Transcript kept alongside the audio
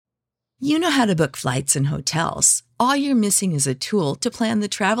You know how to book flights and hotels. All you're missing is a tool to plan the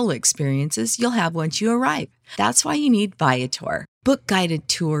travel experiences you'll have once you arrive. That's why you need Viator. Book guided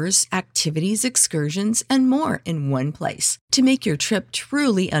tours, activities, excursions, and more in one place to make your trip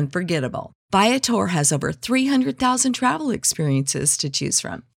truly unforgettable. Viator has over 300,000 travel experiences to choose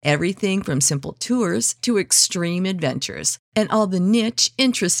from. Everything from simple tours to extreme adventures and all the niche,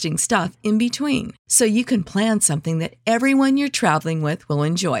 interesting stuff in between. So you can plan something that everyone you're traveling with will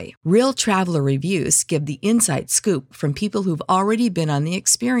enjoy. Real traveler reviews give the inside scoop from people who've already been on the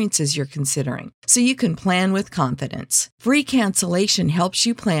experiences you're considering. So you can plan with confidence. Free cancellation helps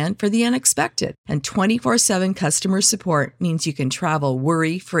you plan for the unexpected. And 24/7 customer support means you can travel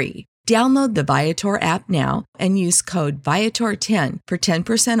worry-free. Download the Viator app now and use code Viator10 for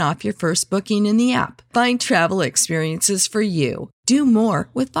 10% off your first booking in the app. Find travel experiences for you. Do more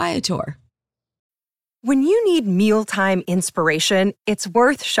with Viator. When you need mealtime inspiration, it's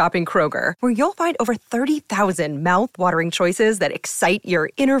worth shopping Kroger, where you'll find over 30,000 mouth-watering choices that excite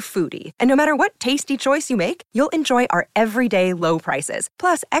your inner foodie. And no matter what tasty choice you make, you'll enjoy our everyday low prices,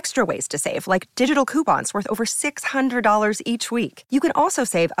 plus extra ways to save, like digital coupons worth over $600 each week. You can also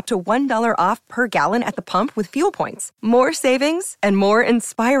save up to $1 off per gallon at the pump with fuel points. More savings and more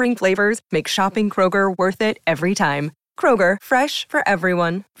inspiring flavors make shopping Kroger worth it every time. Kroger, fresh for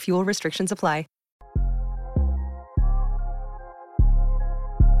everyone. Fuel restrictions apply.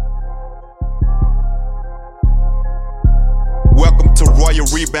 Welcome to Royal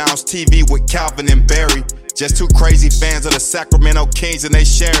Rebounds TV with Calvin and Barry. Just two crazy fans of the Sacramento Kings, and they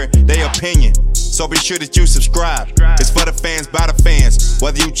sharing their opinion. So be sure that you subscribe. It's for the fans, by the fans.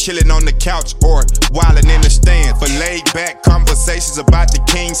 Whether you chilling on the couch or wildin' in the stands. For laid back conversations about the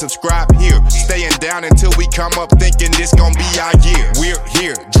Kings, subscribe here. Staying down until we come up thinking this gon' be our year. We're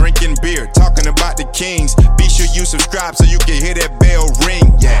here drinking beer, talking about the Kings. Be sure you subscribe so you can hear that bell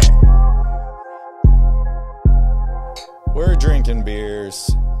ring. Yeah. We're drinking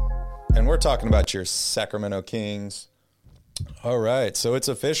beers, and we're talking about your Sacramento Kings. All right, so it's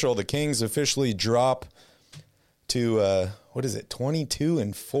official. The Kings officially drop to,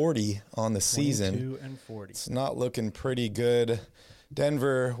 22-40 on the season. 22-40. It's not looking pretty good.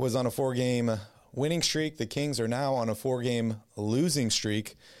 Denver was on a 4-game winning streak. The Kings are now on a 4-game losing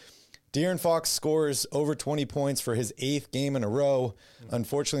streak. De'Aaron Fox scores over 20 points for his 8th game in a row.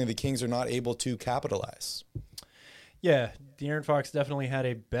 Unfortunately, the Kings are not able to capitalize. Yeah, De'Aaron Fox definitely had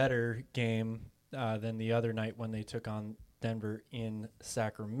a better game than the other night when they took on Denver in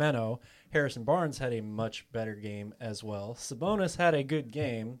Sacramento. Harrison Barnes had a much better game as well. Sabonis had a good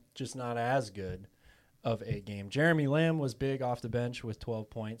game, just not as good of a game. Jeremy Lamb was big off the bench with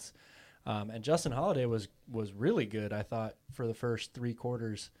 12 points. And Justin Holiday was really good, I thought, for the first 3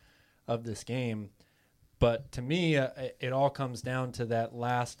 quarters of this game. But to me, it all comes down to that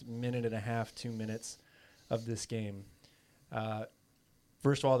last minute and a half, 2 minutes of this game.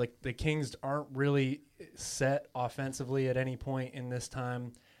 First of all, the Kings aren't really set offensively at any point in this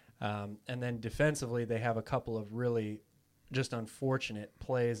time. And then defensively, they have a couple of really just unfortunate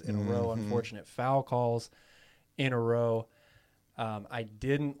plays in a row, unfortunate foul calls in a row. I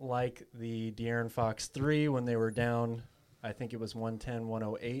didn't like the De'Aaron Fox 3 when they were down, I think it was 110,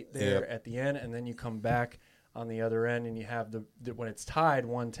 108 there at the end. And then you come back on the other end and you have when it's tied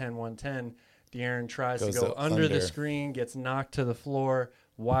 110, 110, De'Aaron tries to go under the screen, gets knocked to the floor,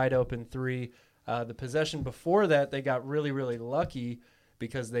 wide open 3. The possession before that, they got really, really lucky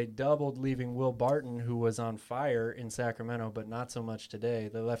because they doubled, leaving Will Barton, who was on fire in Sacramento, but not so much today.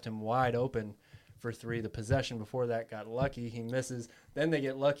 They left him wide open for 3. The possession before that got lucky. He misses. Then they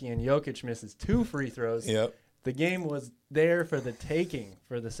get lucky, and Jokic misses 2 free throws. Yep. The game was there for the taking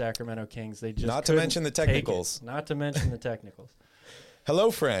for the Sacramento Kings. They just Not to mention the technicals. Not to mention the technicals.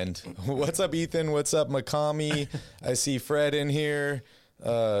 Hello, friend. What's up, Ethan? What's up, Makami? I see Fred in here.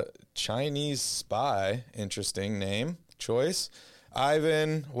 Chinese Spy. Interesting name choice.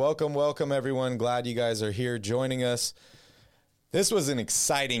 Ivan, welcome, everyone. Glad you guys are here joining us. This was an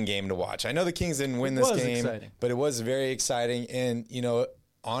exciting game to watch. I know the Kings didn't win this game, but it was very exciting. And,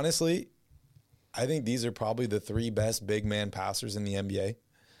 honestly, I think these are probably the 3 best big man passers in the NBA.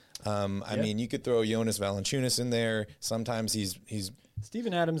 I mean, you could throw Jonas Valanciunas in there. Sometimes he's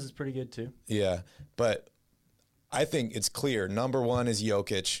Steven Adams is pretty good too. Yeah, but I think it's clear. Number 1 is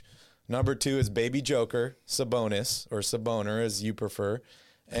Jokic. Number 2 is Baby Joker, Sabonis, or Saboner as you prefer.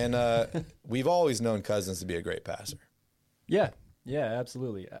 And we've always known Cousins to be a great passer. Yeah,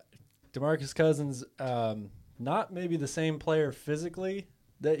 absolutely. DeMarcus Cousins, not maybe the same player physically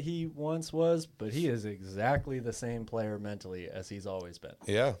that he once was, but he is exactly the same player mentally as he's always been.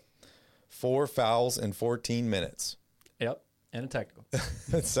 Yeah. 4 fouls in 14 minutes. Yep. And a technical.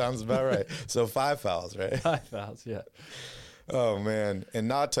 That sounds about right. So 5 fouls, right? 5 fouls, yeah. Oh, man. And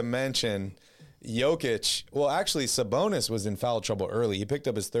not to mention Jokic. Well, actually, Sabonis was in foul trouble early. He picked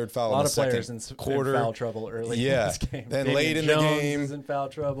up his 3rd foul in the second quarter. In foul trouble early in this game. Then Damian late in Jones the game. is in foul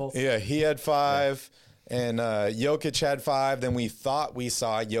trouble. Yeah, he had 5. And Jokic had 5. Then we thought we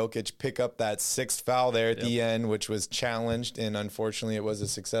saw Jokic pick up that 6th foul there at the end, which was challenged. And unfortunately, it was a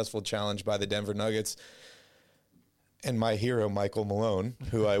successful challenge by the Denver Nuggets. And my hero, Michael Malone,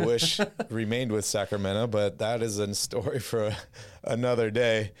 who I wish remained with Sacramento, but that is a story for another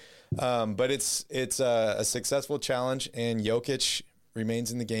day. But it's a successful challenge, and Jokic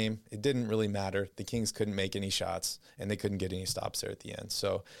remains in the game. It didn't really matter. The Kings couldn't make any shots, and they couldn't get any stops there at the end.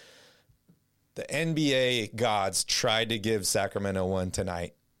 So the NBA gods tried to give Sacramento one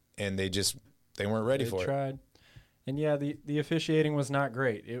tonight, and they weren't ready for it. They tried. And, yeah, the officiating was not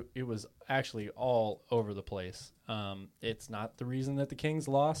great. It was actually all over the place. It's not the reason that the Kings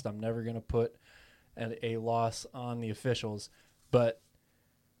lost. I'm never going to put a loss on the officials. But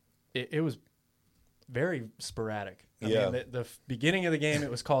it was very sporadic. I mean, the beginning of the game,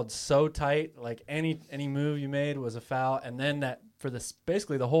 it was called so tight. Like, any move you made was a foul. And then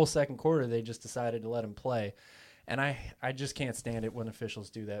basically the whole second quarter, they just decided to let him play. And I just can't stand it when officials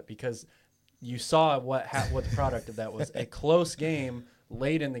do that, because – you saw what the product of that was. A close game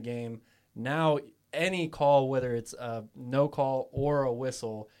late in the game. Now any call, whether it's a no call or a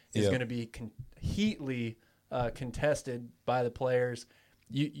whistle, is going to be heatly contested by the players.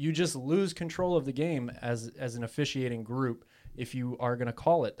 You just lose control of the game as an officiating group if you are going to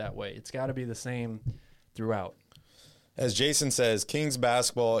call it that way. It's got to be the same throughout. As Jason says, Kings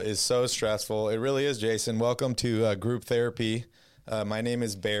basketball is so stressful. It really is, Jason. Welcome to group therapy. My name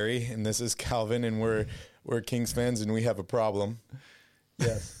is Barry, and this is Calvin, and we're Kings fans, and we have a problem.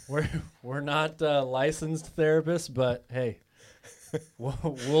 Yes, we're not licensed therapists, but hey,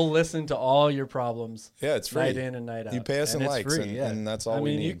 we'll listen to all your problems. Yeah, it's free. Night in and night out. You pay us in likes, and that's all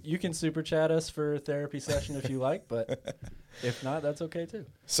we need. You can super chat us for a therapy session if you like, but if not, that's okay too.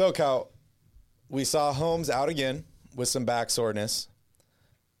 So, Cal, we saw Holmes out again with some back soreness.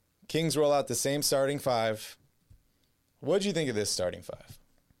 Kings roll out the same starting 5. What did you think of this starting 5?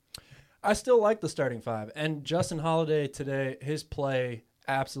 I still like the starting 5. And Justin Holiday today, his play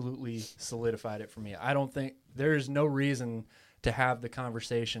absolutely solidified it for me. I don't think there's no reason to have the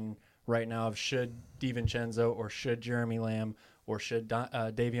conversation right now of should DiVincenzo or should Jeremy Lamb or should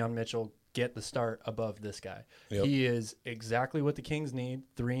Davion Mitchell get the start above this guy. Yep. He is exactly what the Kings need,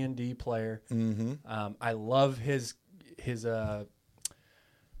 3-and-D player. Mm-hmm. I love his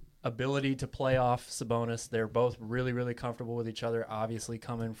ability to play off Sabonis. They're both really, really comfortable with each other, obviously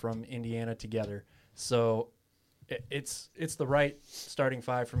coming from Indiana together. So it's the right starting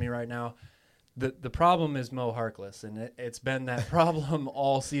 5 for me right now. The problem is Mo Harkless, and it's been that problem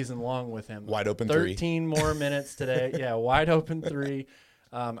all season long with him. Wide open 13 more minutes today. Yeah, wide open 3.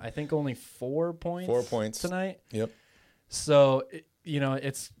 I think only 4 points. 4 points tonight. Yep. So, it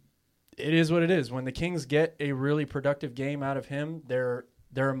is what it is. When the Kings get a really productive game out of him, they're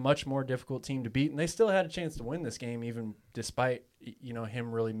a much more difficult team to beat, and they still had a chance to win this game, even despite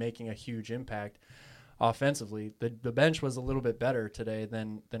him really making a huge impact offensively. The bench was a little bit better today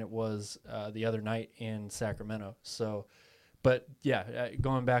than it was the other night in Sacramento. So, but yeah,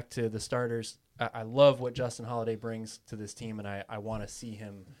 going back to the starters, I love what Justin Holiday brings to this team, and I want to see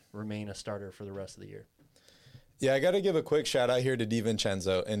him remain a starter for the rest of the year. Yeah, I got to give a quick shout out here to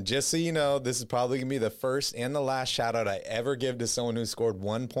DiVincenzo. And just so you know, this is probably going to be the first and the last shout out I ever give to someone who scored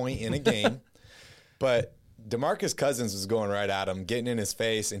 1 point in a game. But DeMarcus Cousins was going right at him, getting in his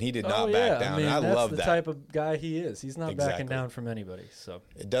face, and he did not back down. I love that. That's the type of guy he is. He's not backing down from anybody. So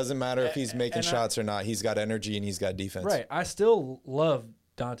it doesn't matter if he's making shots or not. He's got energy and he's got defense. Right. I still love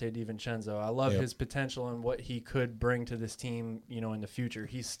Dante DiVincenzo. I love his potential and what he could bring to this team, in the future.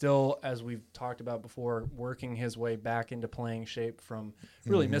 He's still, as we've talked about before, working his way back into playing shape from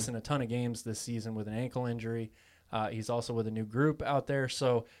really missing a ton of games this season with an ankle injury. He's also with a new group out there.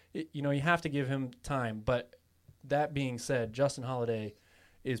 So, you have to give him time. But that being said, Justin Holiday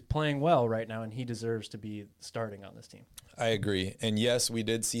is playing well right now, and he deserves to be starting on this team. I agree. And yes, we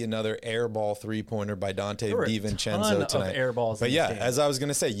did see another air ball 3-pointer by Dante DiVincenzo tonight. Of air balls. But yeah, as I was going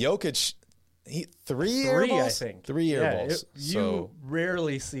to say, Jokic, three air balls? I think. 3 air balls. You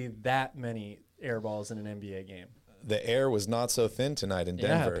rarely see that many air balls in an NBA game. The air was not so thin tonight in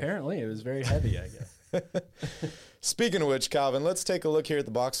Denver. Yeah, apparently it was very heavy, I guess. Speaking of which, Calvin, let's take a look here at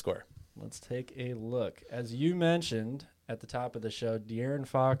the box score. Let's take a look. As you mentioned at the top of the show, De'Aaron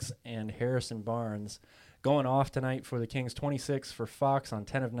Fox and Harrison Barnes going off tonight for the Kings, 26 for Fox on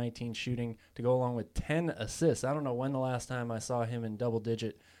 10 of 19 shooting to go along with 10 assists. I don't know when the last time I saw him in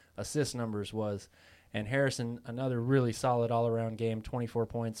double-digit assist numbers was. And Harrison, another really solid all-around game, 24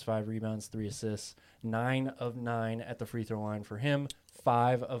 points, 5 rebounds, 3 assists, 9 of 9 at the free throw line for him,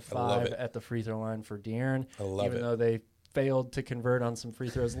 5 of 5 at the free throw line for De'Aaron. Even though they failed to convert on some free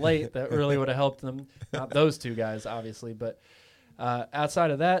throws late, that really would have helped them. Not those two guys, obviously, but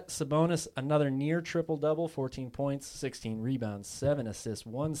outside of that, Sabonis, another near triple-double, 14 points, 16 rebounds, 7 assists,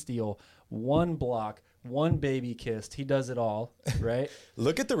 1 steal, 1 block, 1 baby kissed. He does it all, right?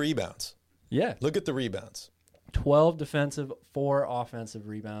 Look at the rebounds. Yeah. Look at the rebounds. 12 defensive, 4 offensive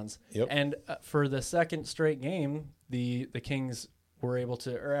rebounds. Yep. And for the second straight game, the Kings were able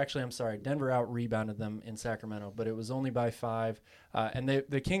to, or actually, I'm sorry, Denver out-rebounded them in Sacramento, but it was only by 5. And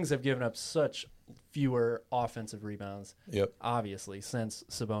the Kings have given up such fewer offensive rebounds, obviously, since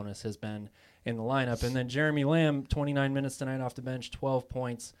Sabonis has been in the lineup. And then Jeremy Lamb, 29 minutes tonight off the bench, 12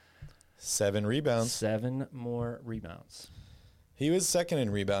 points. 7 rebounds. 7 more rebounds. He was second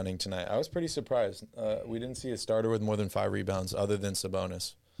in rebounding tonight. I was pretty surprised. We didn't see a starter with more than 5 rebounds other than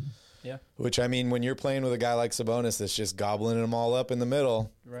Sabonis. Yeah. Which, I mean, when you're playing with a guy like Sabonis that's just gobbling them all up in the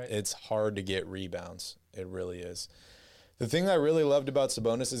middle, it's hard to get rebounds. It really is. The thing I really loved about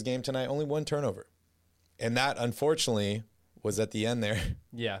Sabonis' game tonight, only 1 turnover. And that, unfortunately, was at the end there.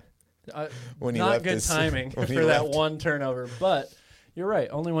 Yeah. When he not left good timing for that 1 turnover. But you're right,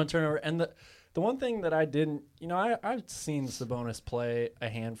 only 1 turnover. And the one thing that I didn't, I've seen Sabonis play a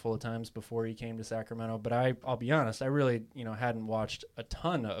handful of times before he came to Sacramento, but I'll be honest, I really, hadn't watched a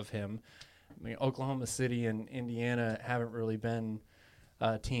ton of him. I mean, Oklahoma City and Indiana haven't really been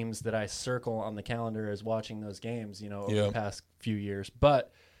teams that I circle on the calendar as watching those games, over the past few years.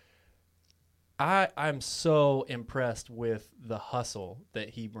 But I'm so impressed with the hustle that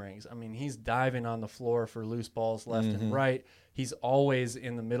he brings. I mean, he's diving on the floor for loose balls left and right. He's always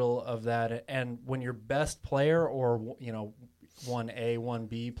in the middle of that. And when your best player or, 1A,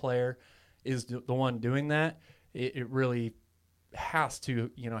 1B player is the one doing that, it really has to,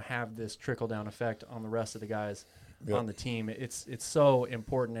 have this trickle-down effect on the rest of the guys on the team. It's so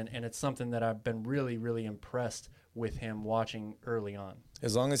important, and it's something that I've been really, really impressed with him watching early on.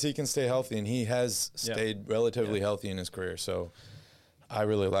 As long as he can stay healthy, and he has stayed relatively healthy in his career, so I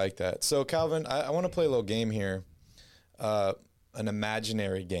really like that. So, Calvin, I want to play a little game here, an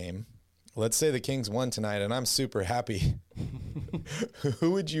imaginary game. Let's say the Kings won tonight, and I'm super happy.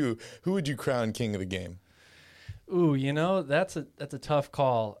 Who would you crown king of the game? Ooh, that's a tough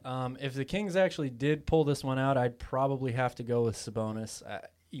call. If the Kings actually did pull this one out, I'd probably have to go with Sabonis.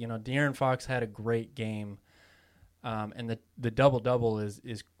 De'Aaron Fox had a great game. And the double-double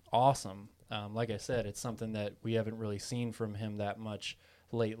is awesome. Like I said, it's something that we haven't really seen from him that much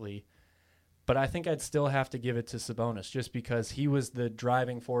lately. But I think I'd still have to give it to Sabonis just because he was the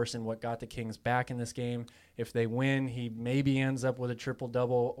driving force in what got the Kings back in this game. If they win, he maybe ends up with a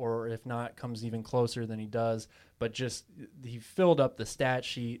triple-double, or if not, comes even closer than he does. But just he filled up the stat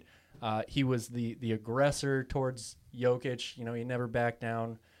sheet. He was the aggressor towards Jokic. He never backed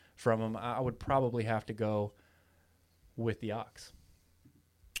down from him. I would probably have to go with the Ox.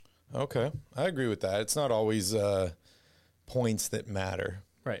 Okay, I agree with that. It's not always points that matter.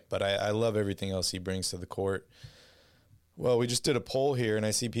 Right. But I love everything else he brings to the court. Well, we just did a poll here, and I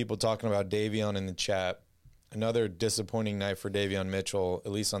see people talking about Davion in the chat. Another disappointing night for Davion Mitchell,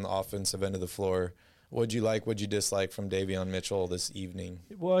 at least on the offensive end of the floor. What'd you like, what'd you dislike from Davion Mitchell this evening?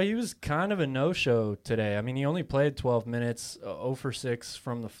 Well, he was kind of a no-show today. I mean, he only played 12 minutes, 0 for 6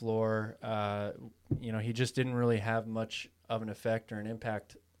 from the floor. He just didn't really have much of an effect or an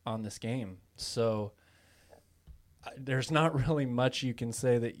impact on this game. So there's not really much you can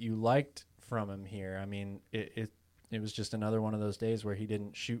say that you liked from him here. I mean, it was just another one of those days where he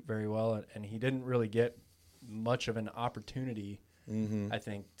didn't shoot very well, and he didn't really get much of an opportunity, I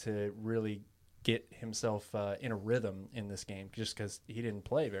think, to really get himself in a rhythm in this game just because he didn't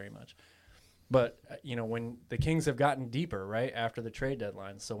play very much. But, when the Kings have gotten deeper, right, after the trade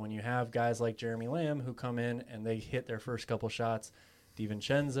deadline, so when you have guys like Jeremy Lamb who come in and they hit their first couple shots,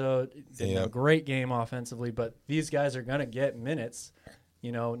 DiVincenzo didn't have a great game offensively, but these guys are going to get minutes,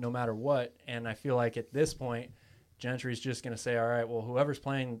 no matter what. And I feel like at this point, Gentry's just going to say, all right, well, whoever's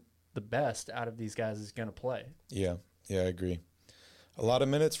playing the best out of these guys is going to play. Yeah, I agree. A lot of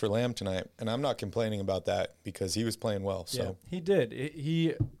minutes for Lamb tonight, and I'm not complaining about that because he was playing well. So yeah, he did.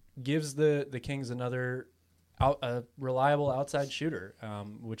 He gives the Kings another a reliable outside shooter,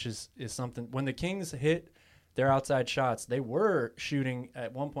 which is something. When the Kings hit their outside shots, they were shooting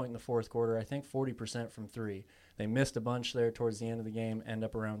at one point in the fourth quarter, I think 40% from 3. They missed a bunch there towards the end of the game, end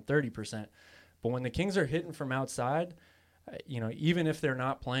up around 30%. But when the Kings are hitting from outside, even if they're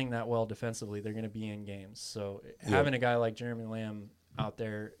not playing that well defensively, they're going to be in games. So having a guy like Jeremy Lamb out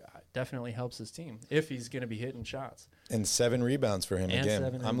there definitely helps his team if he's going to be hitting shots. And 7 rebounds for him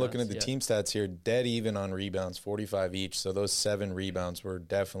again. I'm looking at the team stats here, dead even on rebounds, 45 each. So those 7 rebounds were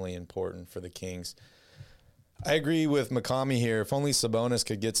definitely important for the Kings. I agree with McCamey here. If only Sabonis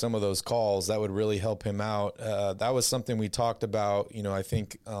could get some of those calls, that would really help him out. That was something we talked about, I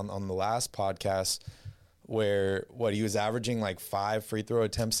think on the last podcast, where he was averaging like 5 free throw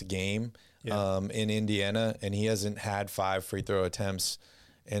attempts a game in Indiana, and he hasn't had 5 free throw attempts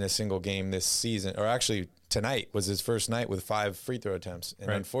in a single game this season. Or actually, tonight was his first night with 5 free throw attempts,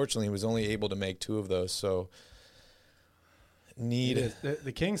 and unfortunately, he was only able to make 2 of those. So,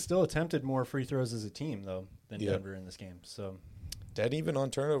 the Kings still attempted more free throws as a team though than Denver in this game. So, dead even on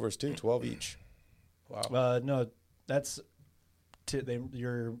turnovers too, 12 each. Wow. No, that's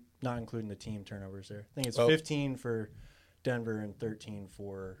you're not including the team turnovers there. I think it's 15 for Denver and 13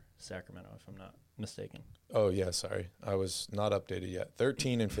 for Sacramento, if I'm not mistaken. Oh, yeah, sorry. I was not updated yet.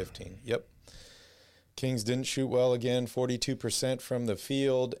 13 and 15. Yep. Kings didn't shoot well again, 42% from the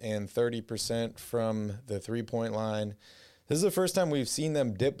field and 30% from the three-point line. This is the first time we've seen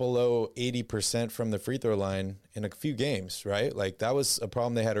them dip below 80% from the free throw line in a few games, right? Like, that was a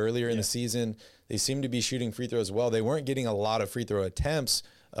problem they had earlier in the season. They seemed to be shooting free throws well. They weren't getting a lot of free throw attempts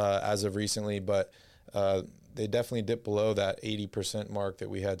as of recently, but they definitely dipped below that 80% mark that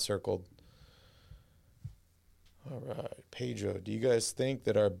we had circled. All right, Pedro, do you guys think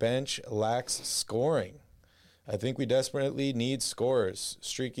that our bench lacks scoring? I think we desperately need scorers,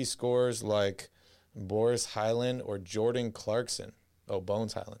 streaky scorers like Boris Hyland or Jordan Clarkson. Oh,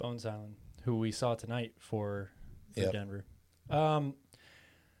 Bones Hyland. Bones Hyland, who we saw tonight for Denver. I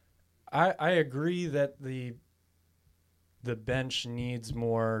agree that the bench needs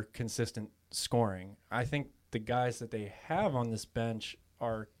more consistent scoring. I think the guys that they have on this bench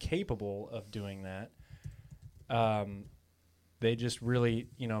are capable of doing that. They just really,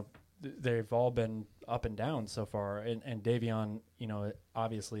 they've all been up and down so far. And Davion,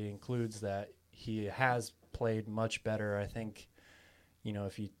 obviously includes that. He has played much better. I think,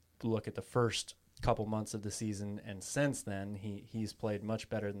 if you look at the first couple months of the season and since then, he's played much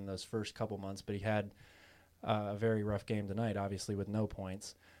better than those first couple months, but he had a very rough game tonight, obviously with no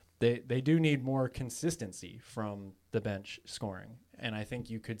points. They do need more consistency from the bench scoring. And I think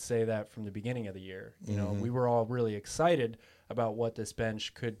you could say that from the beginning of the year. We were all really excited about what this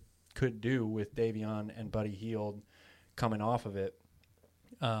bench could do with Davion and Buddy Hield coming off of it.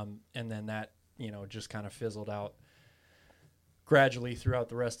 And then that, just kind of fizzled out gradually throughout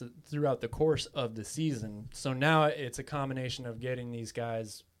the course of the season. So now it's a combination of getting these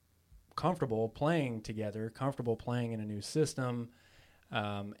guys comfortable playing together, comfortable playing in a new system.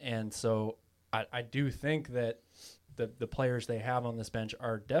 And so I do think that the players they have on this bench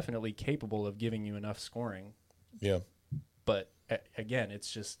are definitely capable of giving you enough scoring. Yeah. But again,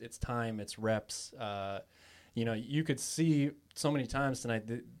 it's time, it's reps. You could see so many times tonight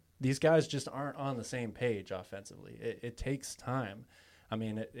that these guys just aren't on the same page offensively. It takes time. I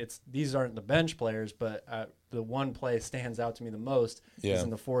mean, these aren't the bench players, but the one play stands out to me the most is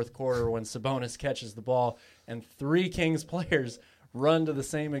in the fourth quarter when Sabonis catches the ball and 3 Kings players run to the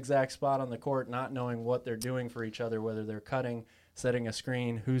same exact spot on the court, not knowing what they're doing for each other, whether they're cutting, setting a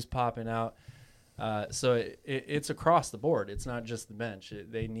screen, who's popping out. So it's across the board. It's not just the bench.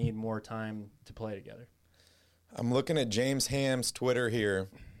 They need more time to play together. I'm looking at James Ham's Twitter here.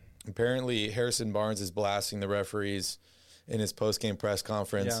 Apparently, Harrison Barnes is blasting the referees in his post-game press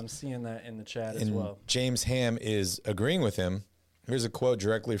conference. Yeah, I'm seeing that in the chat as well. James Ham is agreeing with him. Here's a quote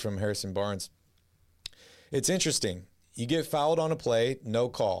directly from Harrison Barnes. "It's interesting. You get fouled on a play, no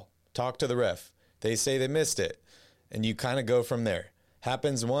call. Talk to the ref. They say they missed it, and you kind of go from there.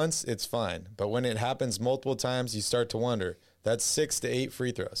 Happens once, it's fine. But when it happens multiple times, you start to wonder. That's 6 to 8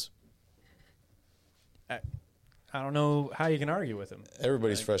 free throws." I don't know how you can argue with him.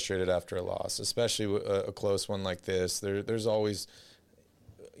 Everybody's frustrated after a loss, especially a close one like this. There's always,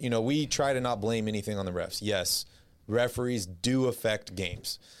 we try to not blame anything on the refs. Yes, referees do affect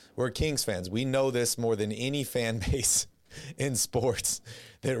games. We're Kings fans. We know this more than any fan base in sports,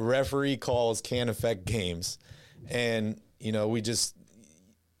 that referee calls can affect games. And, it's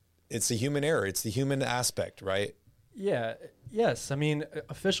the human error. It's the human aspect, right? Yeah. Yes. I mean,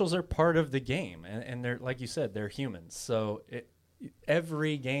 officials are part of the game, and they're, like you said, they're humans. So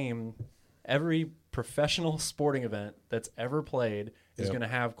every game, every professional sporting event that's ever played is going to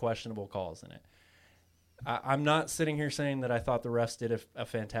have questionable calls in it. I'm not sitting here saying that I thought the refs did a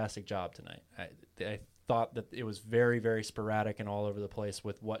fantastic job tonight. I thought that it was very, very sporadic and all over the place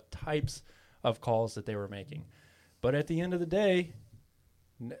with what types of calls that they were making. But at the end of the day,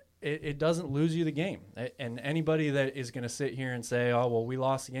 it doesn't lose you the game. And anybody that is going to sit here and say, oh, well, we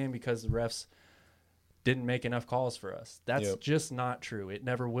lost the game because the refs didn't make enough calls for us, that's just not true. It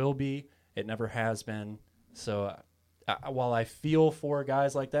never will be. It never has been. So while I feel for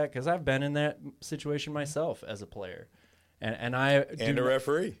guys like that, because I've been in that situation myself as a player, and a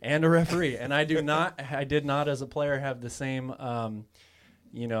referee, and I did not as a player have the same, like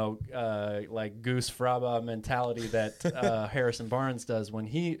Goose Fraba mentality that Harrison Barnes does when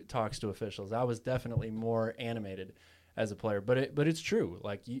he talks to officials. I was definitely more animated as a player, but it's true.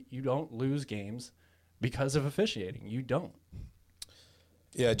 Like you don't lose games because of officiating. You don't.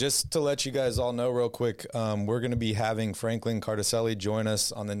 Yeah, just to let you guys all know real quick, we're going to be having Franklin Cardacelli join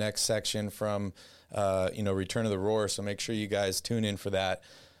us on the next section from, Return of the Roar. So make sure you guys tune in for that.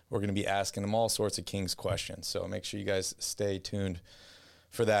 We're going to be asking him all sorts of Kings questions. So make sure you guys stay tuned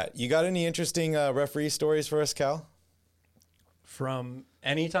for that. You got any interesting referee stories for us, Cal? From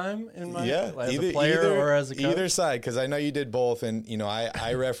any time in my as a player or as a coach? Either side, because I know you did both, and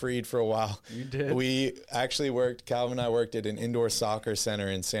I refereed for a while. You did. We actually Calvin and I worked at an indoor soccer center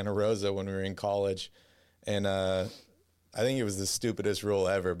in Santa Rosa when we were in college, and I think it was the stupidest rule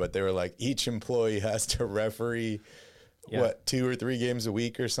ever, but they were like, each employee has to referee 2 or 3 games a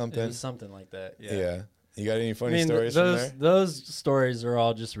week or something. It was something like that. Yeah. You got any funny stories from there? Those stories are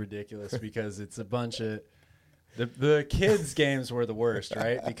all just ridiculous because it's a bunch of the kids' games were the worst,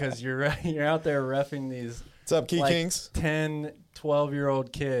 right? Because you're out there reffing these What's up, Key Kings? 10,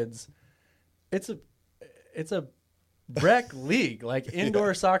 12-year-old kids. It's a rec league, like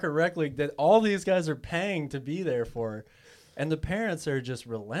indoor soccer rec league that all these guys are paying to be there for. And the parents are just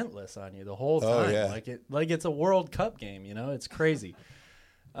relentless on you the whole time. Oh, yeah. Like it's a World Cup game, it's crazy.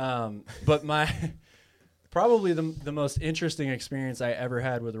 But probably the most interesting experience I ever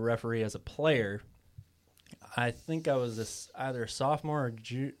had with a referee as a player, I think I was either sophomore or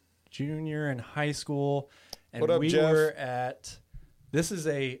junior in high school, and What up, Jeff? were at. This is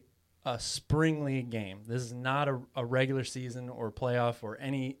a spring league game. This is not a regular season or playoff or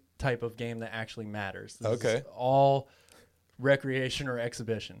any type of game that actually matters. This is all recreation or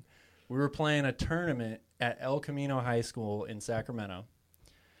exhibition. We were playing a tournament at El Camino High School in Sacramento.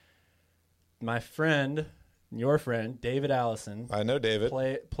 My friend, your friend, David Allison. I know David.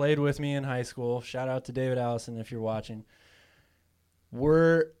 Played with me in high school. Shout out to David Allison if you're watching.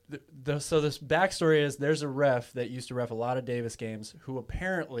 So this backstory is there's a ref that used to ref a lot of Davis games who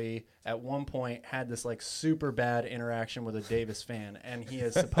apparently at one point had this like super bad interaction with a Davis fan, and he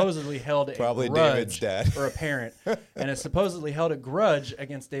has supposedly held a Probably grudge, David's dad. or a parent, and has supposedly held a grudge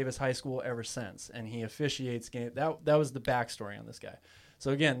against Davis High School ever since, and he officiates game. That was the backstory on this guy.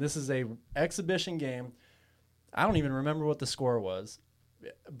 So again, this is a exhibition game. I don't even remember what the score was,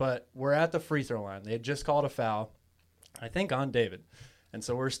 but we're at the free throw line. They had just called a foul, I think on David. And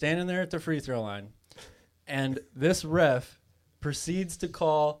so we're standing there at the free throw line, and this ref proceeds to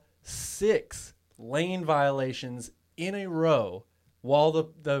call 6 lane violations in a row while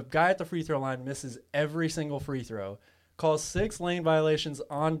the guy at the free throw line misses every single free throw, calls 6 lane violations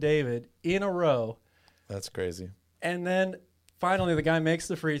on David in a row. That's crazy. And then finally the guy makes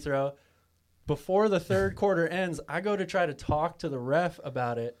the free throw. Before the third quarter ends, I go to try to talk to the ref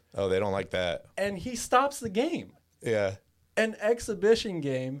about it. Oh, they don't like that. And he stops the game. Yeah. An exhibition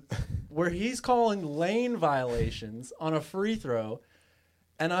game where he's calling lane violations on a free throw.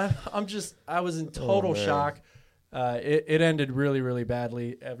 And I was in total shock. It ended really, really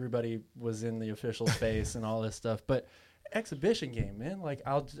badly. Everybody was in the official's face and all this stuff. But exhibition game, man. Like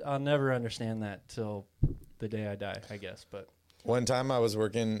I'll never understand that till the day I die, I guess. But one time I was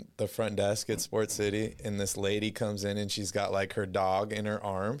working the front desk at Sports City, and this lady comes in and she's got like her dog in her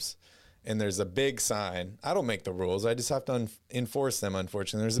arms, and there's a big sign. I don't make the rules. I just have to enforce them,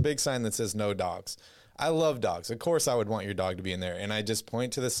 unfortunately. There's a big sign that says no dogs. I love dogs. Of course I would want your dog to be in there. And I just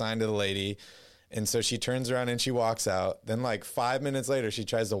point to the sign to the lady, and so she turns around and she walks out. Then like 5 minutes later, she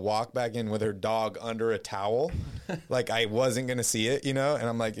tries to walk back in with her dog under a towel. Like I wasn't going to see it, And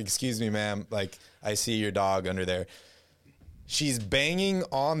I'm like, excuse me, ma'am. Like I see your dog under there. She's banging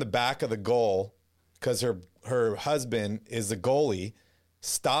on the back of the goal because her husband is the goalie,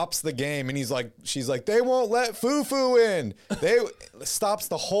 stops the game, and she's like, they won't let Foo-Foo in. Stops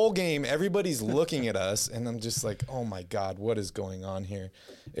the whole game. Everybody's looking at us, and I'm just like, oh my God, what is going on here?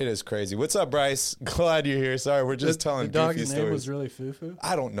 It is crazy. What's up, Bryce? Glad you're here. Sorry, we're just telling goofy stories. The dog's name was really Foo-Foo?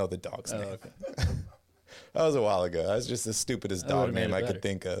 I don't know the dog's name. Okay. That was a while ago. That was just the stupidest dog name I could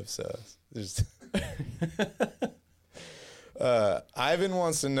think of. So just... Ivan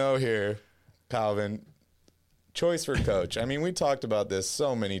wants to know here, Calvin, choice for coach. I mean, we talked about this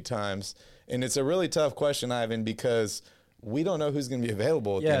so many times. And it's a really tough question, Ivan, because we don't know who's going to be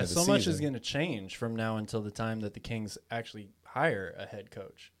available at the end of the season. So much is going to change from now until the time that the Kings actually hire a head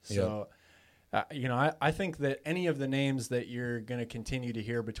coach. So, I think that any of the names that you're going to continue to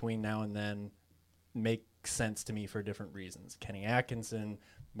hear between now and then make sense to me for different reasons. Kenny Atkinson,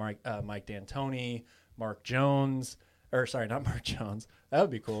 Mike D'Antoni, Mark Jones. Or, sorry, not Mark Jones. That would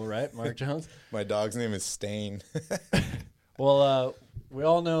be cool, right? Mark Jones. My dog's name is Stain. Well, we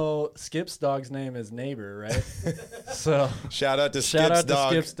all know Skip's dog's name is Neighbor, right? So shout out to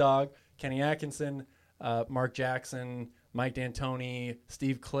Skip's dog. Kenny Atkinson, Mark Jackson, Mike D'Antoni,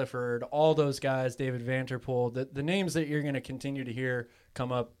 Steve Clifford, all those guys, David Vanterpool. The names that you're going to continue to hear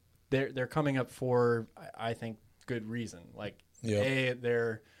come up, they're coming up for, I think, good reason. Like,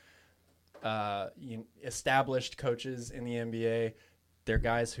 they're established coaches in the NBA. They're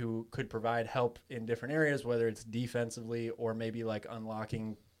guys who could provide help in different areas, whether it's defensively or maybe like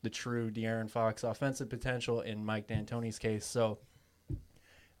unlocking the true De'Aaron Fox offensive potential in Mike D'Antoni's case. So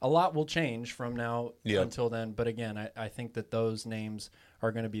a lot will change from now until then. But again, I think that those names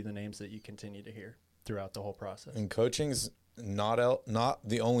are going to be the names that you continue to hear throughout the whole process. And coaching's not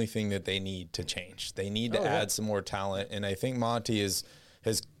the only thing that they need to change. They need to add some more talent. And I think Monty has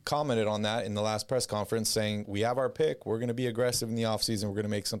commented on that in the last press conference, saying we have our pick. We're going to be aggressive in the offseason. We're going to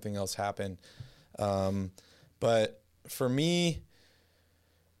make something else happen. But for me,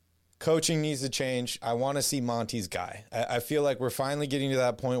 coaching needs to change. I want to see Monty's guy. I feel like we're finally getting to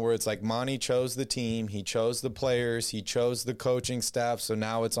that point where it's like Monty chose the team. He chose the players. He chose the coaching staff. So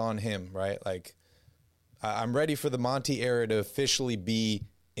now it's on him, right? Like, I'm ready for the Monty era to officially be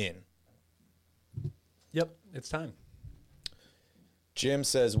in. Yep, it's time. Jim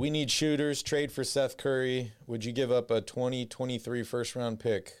says, we need shooters, trade for Seth Curry. Would you give up a 2023 first-round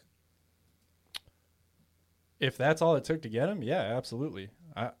pick? If that's all it took to get him, yeah, absolutely.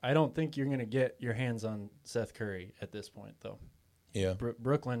 I don't think you're going to get your hands on Seth Curry at this point, though. Yeah.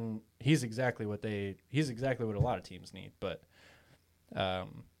 Brooklyn, he's exactly what a lot of teams need. But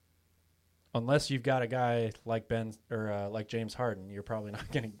unless you've got a guy like like James Harden, you're probably not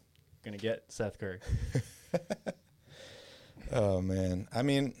going to get Seth Curry. Oh, man. I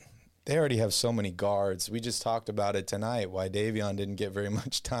mean, they already have so many guards. We just talked about it tonight, why Davion didn't get very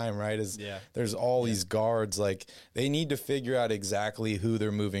much time, right? There's all these guards. Like, they need to figure out exactly who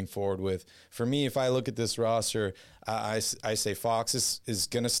they're moving forward with. For me, if I look at this roster, I say Fox is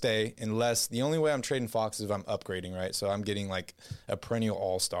going to stay, unless the only way I'm trading Fox is if I'm upgrading, right? So I'm getting like a perennial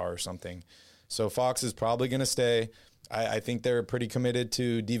all-star or something. So Fox is probably going to stay. I think they're pretty committed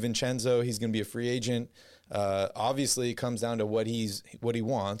to DiVincenzo. He's going to be a free agent. Obviously, it comes down to what he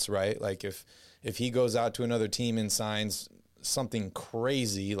wants, right? Like if he goes out to another team and signs something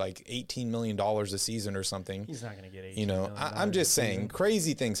crazy like $18 million a season or something, he's not going to get $18 million. I'm just saying,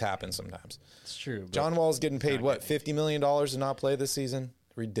 crazy things happen sometimes. It's true. John Wall's getting paid $50 million to not play this season?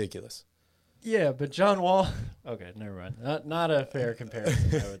 Ridiculous. Yeah, but John Wall. Okay, never mind. Not a fair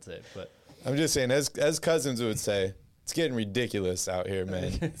comparison, I would say. But I'm just saying, as Cousins would say, it's getting ridiculous out here,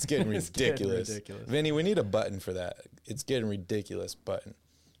 man. It's getting ridiculous. Vinny, we need a button for that. It's getting ridiculous button.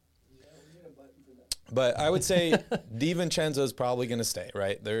 Yeah, we need a button for that. But I would say DiVincenzo's probably going to stay,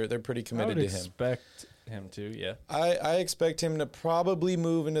 right? They're pretty committed to him. I would expect him to, yeah. I expect him to probably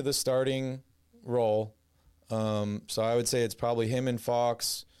move into the starting role. So I would say it's probably him and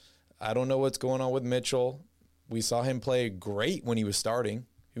Fox. I don't know what's going on with Mitchell. We saw him play great when he was starting.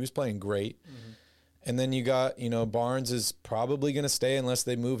 He was playing great. Mm-hmm. And then you got, Barnes is probably going to stay unless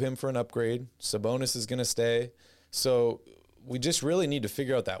they move him for an upgrade. Sabonis is going to stay. So we just really need to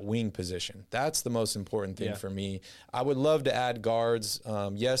figure out that wing position. That's the most important thing for me. I would love to add guards.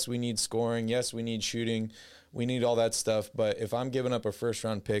 Yes, we need scoring. Yes, we need shooting. We need all that stuff. But if I'm giving up a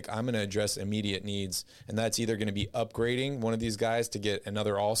first-round pick, I'm going to address immediate needs. And that's either going to be upgrading one of these guys to get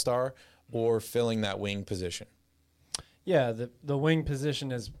another all-star or filling that wing position. Yeah, the wing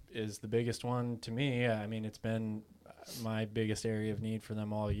position is the biggest one to me. I mean, it's been my biggest area of need for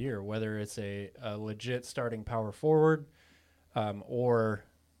them all year, whether it's a legit starting power forward or,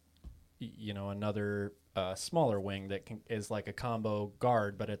 another smaller wing that is like a combo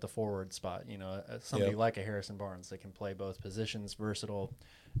guard but at the forward spot. Somebody like a Harrison Barnes that can play both positions, versatile,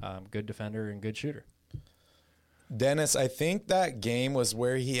 good defender and good shooter. Dennis, I think that game was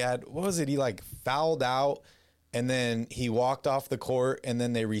where he fouled out. And then he walked off the court, and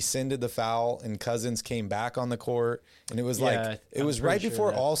then they rescinded the foul, and Cousins came back on the court. And it was it was right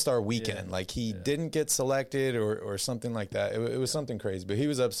before All-Star weekend. Yeah, like he didn't get selected or something like that. It was something crazy, but he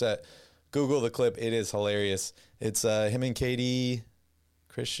was upset. Google the clip. It is hilarious. It's him and KD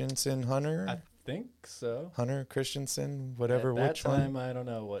Christensen Hunter. I think so. Hunter Christensen, whatever. At that which time, one? I don't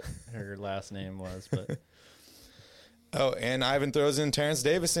know what her last name was, but Oh, and Ivan throws in Terrence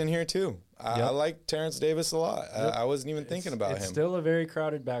Davis in here too. I Yep. like Terrence Davis a lot. Yep. I wasn't even thinking about it's him. still a very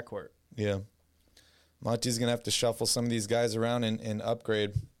crowded backcourt. Yeah. Monty's going to have to shuffle some of these guys around and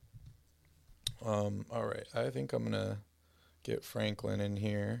upgrade. All right. I think I'm going to get Franklin in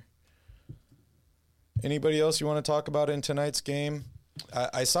here. Anybody else you want to talk about in tonight's game?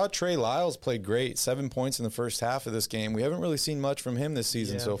 I saw Trey Lyles play great, 7 points in the first half of this game. We haven't really seen much from him this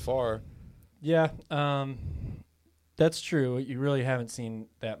season so far. Yeah, that's true. You really haven't seen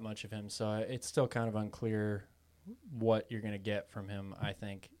that much of him, so it's still kind of unclear what you're going to get from him, I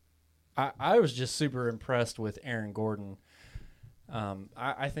think. I was just super impressed with Aaron Gordon.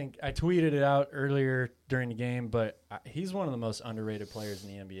 I think I tweeted it out earlier during the game, but he's one of the most underrated players in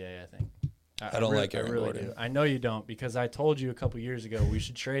the NBA, I think. I don't like Aaron Gordon. Do. I know you don't, because I told you a couple years ago we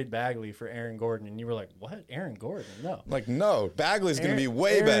should trade Bagley for Aaron Gordon, and you were like, what? Aaron Gordon? No. I'm like, no, Bagley's going to be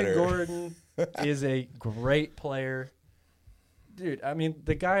way better. Aaron Gordon is a great player. Dude, I mean,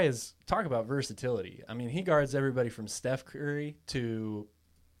 the guy is – talk about versatility. I mean, he guards everybody from Steph Curry to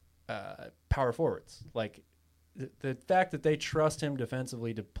power forwards. Like, the fact that they trust him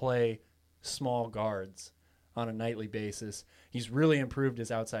defensively to play small guards on a nightly basis, he's really improved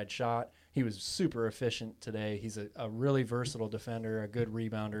his outside shot. He was super efficient today. He's a really versatile defender, a good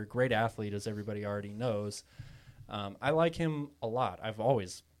rebounder, great athlete, as everybody already knows. I like him a lot. I've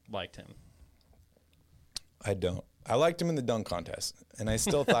always liked him. I don't. I liked him in the dunk contest, and I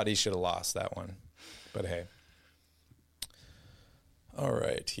still thought he should have lost that one. But, hey. All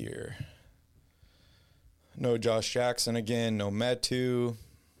right, here. No Josh Jackson again. No Metu.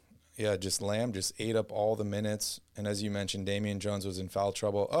 Yeah, just Lamb just ate up all the minutes. And as you mentioned, Damian Jones was in foul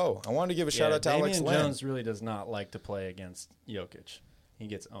trouble. Oh, I wanted to give a shout-out to Alex Len. Damian Jones really does not like to play against Jokic. He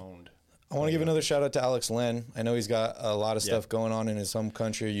gets owned. I want to give another shout-out to Alex Len. I know he's got a lot of stuff going on in his home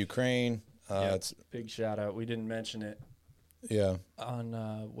country, Ukraine. It's big shout-out. We didn't mention it. Yeah.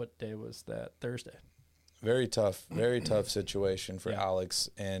 On what day was that? Thursday. Very tough situation for Alex.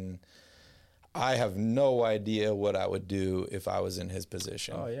 And I have no idea what I would do if I was in his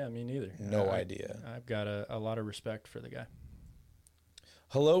position. Oh, yeah, me neither. No idea. I've got a lot of respect for the guy.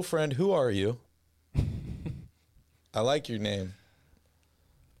 Hello, friend. Who are you? I like your name.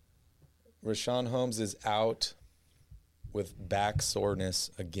 Rashawn Holmes is out with back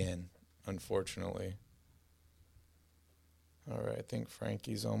soreness again, unfortunately. All right, I think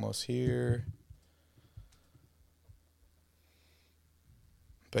Frankie's almost here.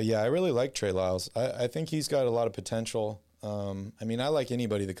 But, yeah, I really like Trey Lyles. I think he's got a lot of potential. I mean, I like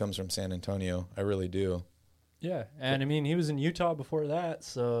anybody that comes from San Antonio. I really do. Yeah, and, I mean, he was in Utah before that,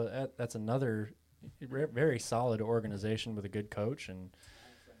 so that's another very solid organization with a good coach. And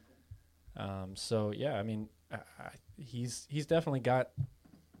so, yeah, I mean, he's definitely got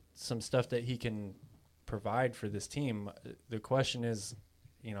some stuff that he can provide for this team. The question is,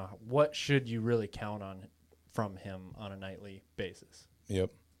 you know, what should you really count on from him on a nightly basis? Yep.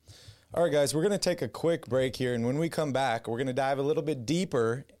 All right, guys, we're going to take a quick break here, and when we come back, we're going to dive a little bit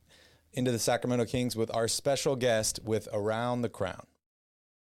deeper into the Sacramento Kings with our special guest with Around the Crown.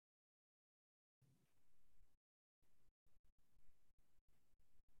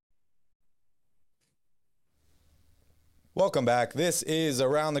 Welcome back. This is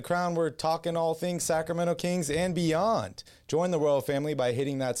Around the Crown. We're talking all things Sacramento Kings and beyond. Join the royal family by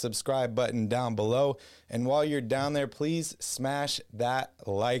hitting that subscribe button down below. And while you're down there, please smash that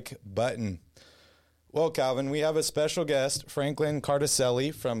like button. Well, Calvin, we have a special guest, Franklin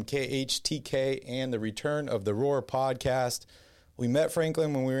Cardicelli from KHTK and the Return of the Roar podcast. We met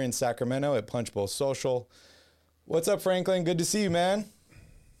Franklin when we were in Sacramento at Punch Bowl Social. What's up, Franklin? Good to see you, man.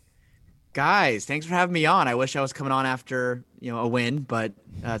 Guys, thanks for having me on. I wish I was coming on after, a win, but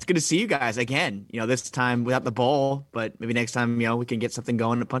it's good to see you guys again. This time without the bowl, but maybe next time, we can get something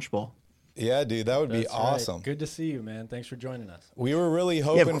going at Punch Bowl. Yeah, dude, that would be awesome. Right. Good to see you, man. Thanks for joining us. We were really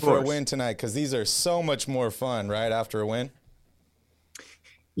hoping for a win tonight because these are so much more fun, right, after a win?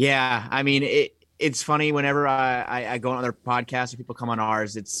 Yeah, I mean, it's funny whenever I go on other podcasts or people come on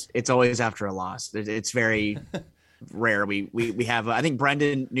ours, it's always after a loss. It's very rare. We have, I think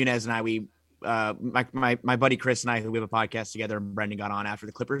Brendan Nunez and I, my buddy Chris and I, who we have a podcast together, and Brendan got on after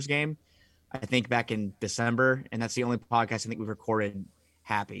the Clippers game, I think back in December, and that's the only podcast I think we've recorded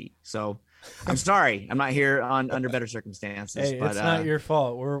happy. So I'm sorry, I'm not here under better circumstances. Hey, but, it's not your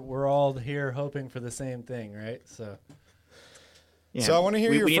fault. We're all here hoping for the same thing, right? So, yeah. So I want to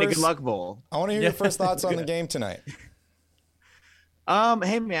hear your we first. Need a good luck bowl. I want to hear your first thoughts on the game tonight.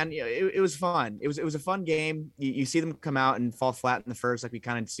 Hey man, it was fun. It was a fun game. You see them come out and fall flat in the first, like we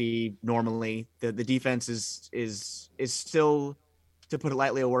kind of see normally. The defense is still, to put it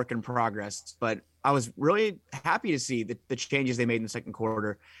lightly, a work in progress. But I was really happy to see the changes they made in the second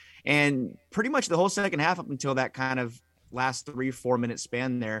quarter, and pretty much the whole second half up until that kind of last 3-4 minute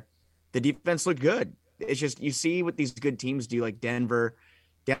span there, the defense looked good. It's just you see what these good teams do, like Denver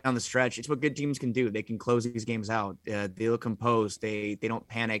down the stretch. It's what good teams can do. They can close these games out. They look composed. They don't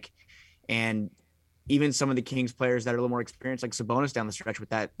panic. And even some of the Kings players that are a little more experienced, like Sabonis down the stretch with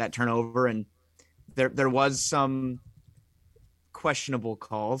that turnover, and there was some questionable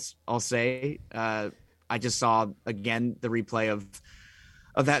calls, I'll say. I just saw again the replay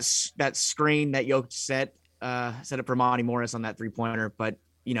of that screen that Jokic set up for Monty Morris on that 3-pointer. But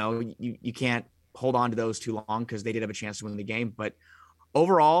you can't hold on to those too long because they did have a chance to win the game. But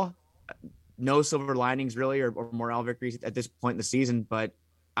overall, no silver linings really, or morale victories at this point in the season. But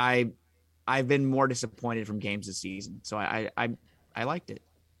I've been more disappointed from games this season, so I liked it.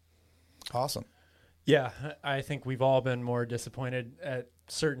 Awesome. Yeah, I think we've all been more disappointed at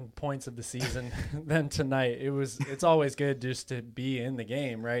certain points of the season than tonight. It's always good just to be in the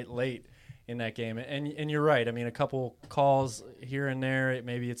game, right, late in that game. And you're right. I mean, a couple calls here and there,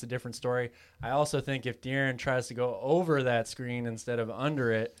 maybe it's a different story. I also think if De'Aaron tries to go over that screen instead of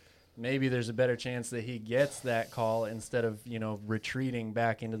under it, maybe there's a better chance that he gets that call instead of, retreating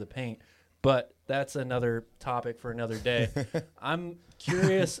back into the paint. But that's another topic for another day. I'm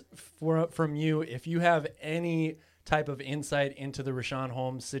curious from you if you have any type of insight into the Richaun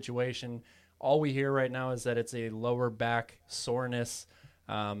Holmes situation. All we hear right now is that it's a lower back soreness.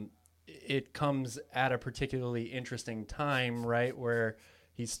 It comes at a particularly interesting time, right, where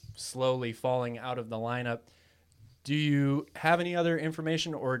he's slowly falling out of the lineup. Do you have any other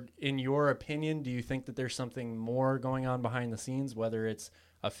information, or in your opinion, do you think that there's something more going on behind the scenes, whether it's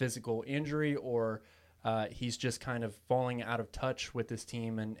a physical injury or he's just kind of falling out of touch with this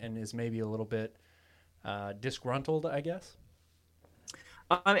team and is maybe a little bit disgruntled, I guess?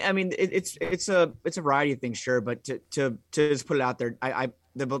 I mean, it's a variety of things, sure, but to just put it out there,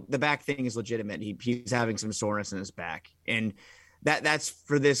 the back thing is legitimate. He's having some soreness in his back, and that's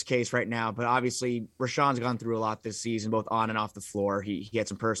for this case right now. But obviously, Rashawn's gone through a lot this season, both on and off the floor. He had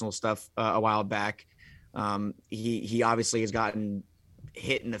some personal stuff a while back. He obviously has gotten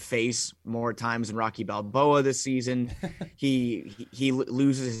hit in the face more times than Rocky Balboa this season. He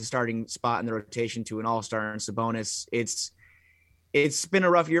loses his starting spot in the rotation to an all-star in Sabonis. It's been a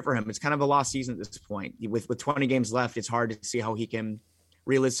rough year for him. It's kind of a lost season at this point. With 20 games left, it's hard to see how he can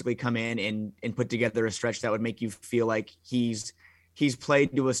realistically come in and put together a stretch that would make you feel like he's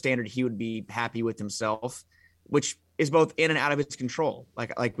played to a standard he would be happy with himself, which is both in and out of his control.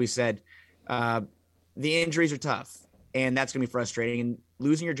 Like we said, the injuries are tough, and that's going to be frustrating. And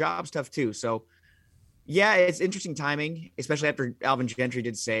losing your job's tough too. So, yeah, it's interesting timing, especially after Alvin Gentry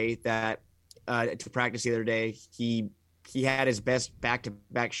did say that to practice the other day, he had his best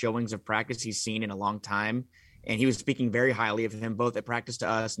back-to-back showings of practice he's seen in a long time. And he was speaking very highly of him, both at practice to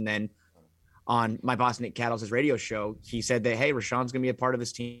us and then on my boss, Nick Cattles' radio show. He said that, hey, Rashawn's going to be a part of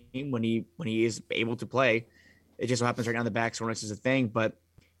this team when he is able to play. It just so happens right now the back soreness is a thing. But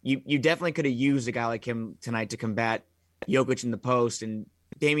you definitely could have used a guy like him tonight to combat Jokic in the post. And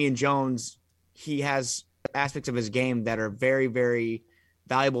Damian Jones, he has aspects of his game that are very, very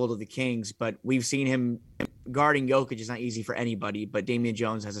valuable to the Kings. But we've seen him guarding Jokic is not easy for anybody. But Damian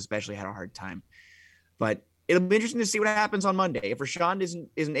Jones has especially had a hard time. But it'll be interesting to see what happens on Monday. If Rashawn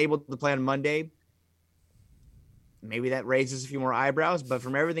isn't able to play on Monday, maybe that raises a few more eyebrows. But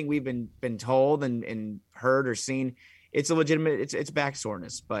from everything we've been told and heard or seen, it's a legitimate it's back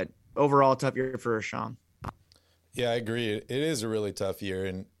soreness. But overall, tough year for Rashawn. Yeah, I agree. It is a really tough year.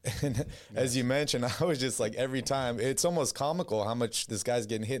 And as you mentioned, I was just like, every time, it's almost comical how much this guy's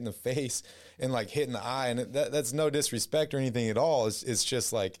getting hit in the face and like hit in the eye. And that's no disrespect or anything at all. It's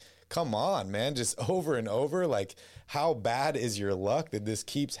just like, come on, man, just over and over. Like, how bad is your luck that this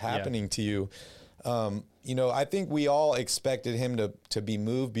keeps happening to you? I think we all expected him to be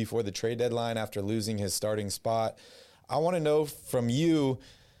moved before the trade deadline after losing his starting spot. I want to know from you,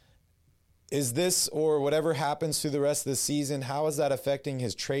 is this, or whatever happens through the rest of the season, how is that affecting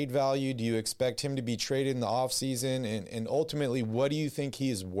his trade value? Do you expect him to be traded in the offseason? And ultimately, what do you think he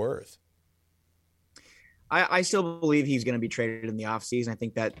is worth? I still believe he's going to be traded in the offseason. I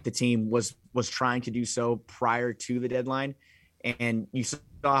think that the team was trying to do so prior to the deadline. And you saw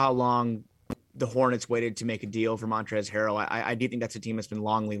how long the Hornets waited to make a deal for Montrezl Harrell. I do think that's a team that's been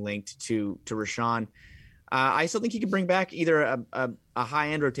longly linked to Rashawn. I still think he could bring back either a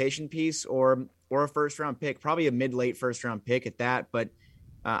high-end rotation piece or or a first round pick, probably a mid-late first round pick at that. But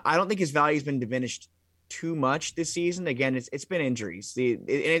I don't think his value has been diminished too much this season. Again, it's been injuries.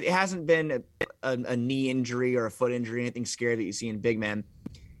 It hasn't been a knee injury or a foot injury, anything scary that you see in big men.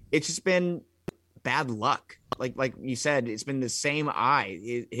 It's just been bad luck. Like you said, it's been the same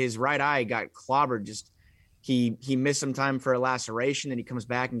eye. His right eye got clobbered. Just he missed some time for a laceration, and he comes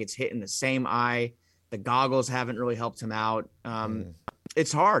back and gets hit in the same eye. The goggles haven't really helped him out.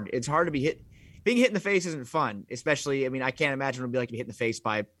 It's hard. It's hard to be hit. Being hit in the face isn't fun, especially. I mean, I can't imagine what it'd be like to be hit in the face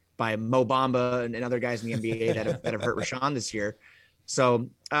by Mo Bamba and other guys in the NBA that have hurt Rashawn this year. So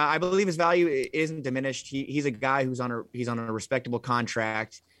I believe his value isn't diminished. He's a guy who's on a respectable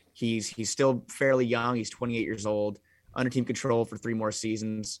contract. He's still fairly young. He's 28 years old, under team control for 3 more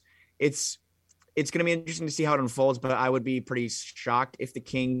seasons. It's going to be interesting to see how it unfolds, but I would be pretty shocked if the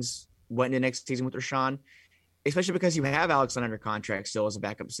Kings went into next season with Rashawn, especially because you have Alex under contract still as a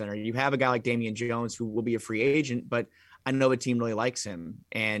backup center. You have a guy like Damian Jones who will be a free agent, but I know the team really likes him.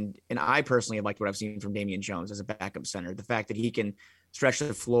 And I personally have liked what I've seen from Damian Jones as a backup center. The fact that he can stretch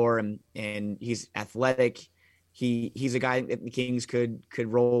the floor and he's athletic. He's a guy that the Kings could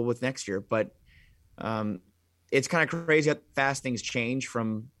roll with next year. But it's kind of crazy how fast things change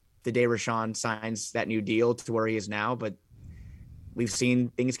from the day Rashawn signs that new deal to where he is now. But we've seen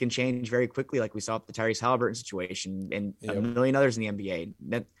things can change very quickly, like we saw with the Tyrese Halliburton situation and a million others in the NBA.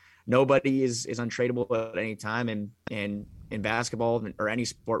 That nobody is untradeable at any time, and in basketball or any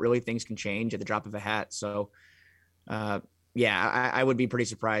sport, really, things can change at the drop of a hat. So, I would be pretty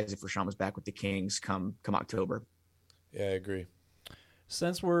surprised if Rashawn was back with the Kings come October. Yeah, I agree.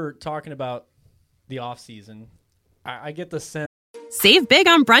 Since we're talking about the offseason, I get the sense. Save big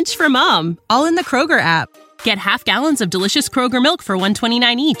on brunch for mom, all in the Kroger app. Get half gallons of delicious Kroger milk for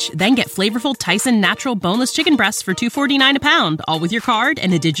 $1.29 each. Then get flavorful Tyson natural boneless chicken breasts for $2.49 a pound, all with your card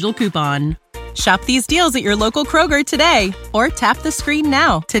and a digital coupon. Shop these deals at your local Kroger today, or tap the screen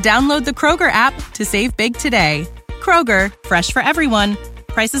now to download the Kroger app to save big today. Kroger, fresh for everyone.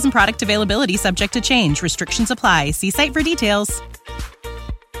 Prices and product availability subject to change. Restrictions apply. See site for details.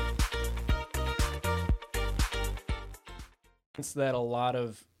 That a lot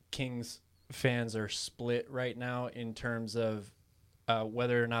of Kings fans are split right now in terms of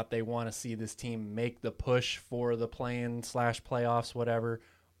whether or not they want to see this team make the push for the play-in / playoffs, whatever,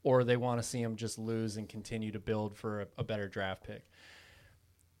 or they want to see them just lose and continue to build for a better draft pick.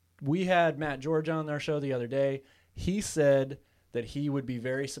 We had Matt George on our show the other day. He said that he would be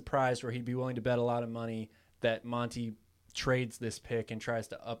very surprised, or he'd be willing to bet a lot of money that Monty trades this pick and tries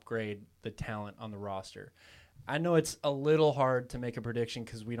to upgrade the talent on the roster. I know it's a little hard to make a prediction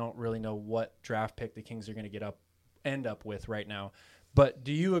because we don't really know what draft pick the Kings are going to end up with right now. But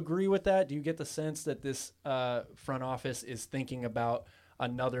do you agree with that? Do you get the sense that this front office is thinking about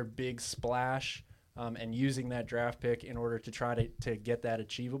another big splash and using that draft pick in order to try to get that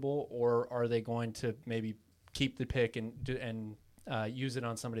achievable? Or are they going to maybe keep the pick and use it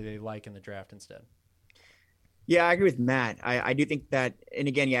on somebody they like in the draft instead? Yeah, I agree with Matt. I do think that, and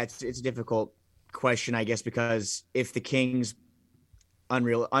again, it's difficult question, I guess, because if the Kings,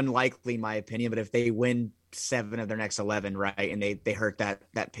 unlikely in my opinion, but if they win 7 of their next 11, right, and they hurt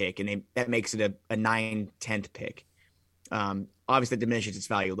that pick, and that makes it a 9-10th pick, obviously it diminishes its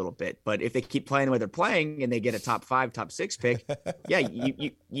value a little bit. But if they keep playing the way they're playing and they get a top 5, top 6 pick,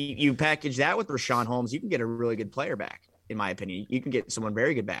 you package that with Rashawn Holmes, you can get a really good player back. In my opinion, you can get someone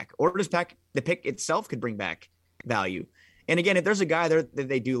very good back, or just the pick itself could bring back value. And again, if there's a guy there that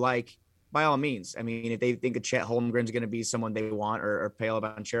they do like, by all means. I mean, if they think that Chet Holmgren's going to be someone they want, or Paolo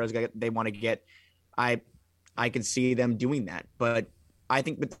Banchero's guy they want to get, I can see them doing that. But I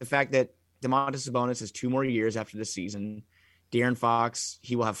think with the fact that Domantas Sabonis has 2 more years after this season, De'Aaron Fox,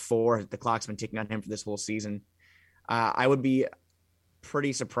 he will have 4. The clock's been ticking on him for this whole season. I would be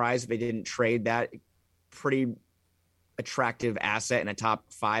pretty surprised if they didn't trade that pretty attractive asset in a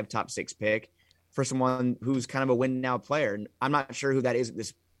top 5, top 6 pick for someone who's kind of a win now player. And I'm not sure who that is at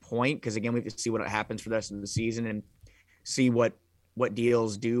this point, because again, we have to see what happens for the rest of the season and see what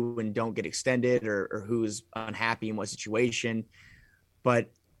deals do and don't get extended, or who's unhappy in what situation.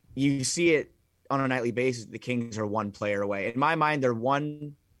 But you see it on a nightly basis. The Kings are 1 player away. In my mind, they're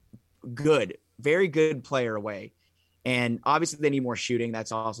 1 good, very good player away. And obviously they need more shooting.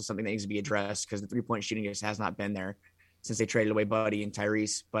 That's also something that needs to be addressed, because the 3-point shooting just has not been there since they traded away Buddy and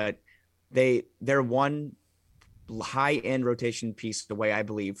Tyrese. But they're 1 high-end rotation piece away, I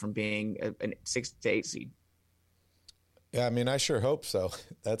believe, from being a 6 to 8 seed. Yeah, I mean, I sure hope so.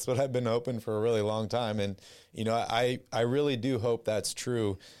 That's what I've been hoping for a really long time. And, I really do hope that's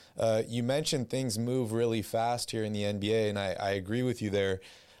true. You mentioned things move really fast here in the NBA, and I agree with you there.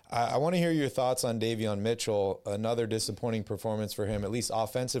 I want to hear your thoughts on Davion Mitchell. Another disappointing performance for him, at least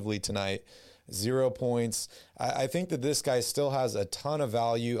offensively tonight. 0 points. I think that this guy still has a ton of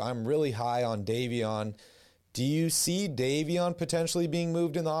value. I'm really high on Davion. Do you see Davion potentially being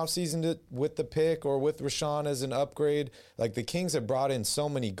moved in the offseason with the pick or with Rashawn as an upgrade? Like, the Kings have brought in so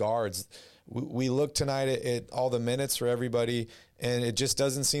many guards. We look tonight at all the minutes for everybody, and it just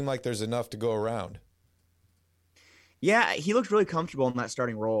doesn't seem like there's enough to go around. Yeah, he looked really comfortable in that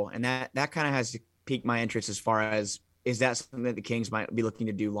starting role, and that kind of has piqued my interest as far as, is that something that the Kings might be looking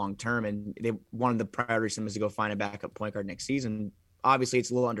to do long term? And one of the priorities is to go find a backup point guard next season. Obviously, it's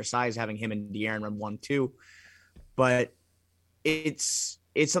a little undersized having him and De'Aaron run 1-2, but it's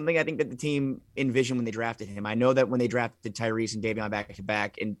something I think that the team envisioned when they drafted him. I know that when they drafted Tyrese and Davion back to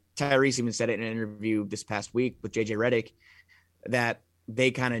back, and Tyrese even said it in an interview this past week with JJ Redick, that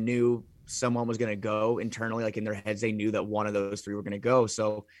they kind of knew someone was going to go internally, like in their heads, they knew that one of those three were going to go.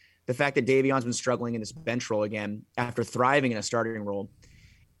 So the fact that Davion's been struggling in this bench role again after thriving in a starting role,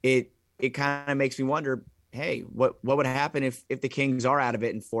 it kind of makes me wonder, hey, what would happen if the Kings are out of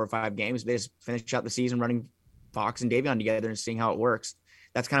it in 4 or 5 games? They just finish out the season running Fox and Davion together and seeing how it works.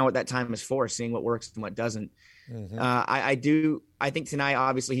 That's kind of what that time is for, seeing what works and what doesn't. Mm-hmm. I think tonight,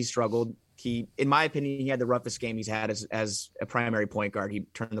 obviously, he struggled. In my opinion, he had the roughest game he's had as a primary point guard. He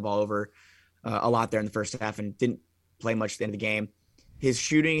turned the ball over a lot there in the first half and didn't play much at the end of the game. His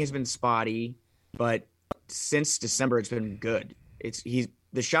shooting has been spotty, but since December, it's been good.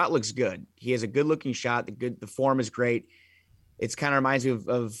 The shot looks good. He has a good looking shot. The form is great. It's kind of reminds me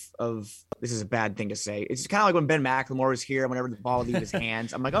of this is a bad thing to say. It's kind of like when Ben McLemore was here, whenever the ball would leave his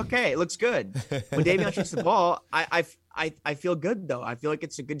hands, I'm like, okay, it looks good. When Davion shoots the ball, I feel good though. I feel like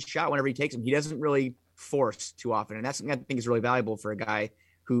it's a good shot whenever he takes him. He doesn't really force too often. And that's something I think is really valuable for a guy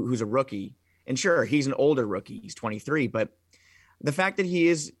who's a rookie. And sure, he's an older rookie. He's 23, but the fact that he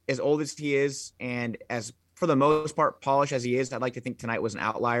is as old as he is and as, for the most part, polished as he is, I'd like to think tonight was an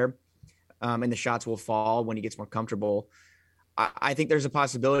outlier, and the shots will fall when he gets more comfortable. I think there's a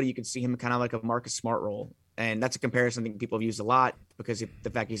possibility you could see him kind of like a Marcus Smart role. And that's a comparison I think people have used a lot because of the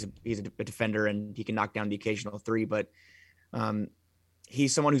fact he's a defender and he can knock down the occasional three. But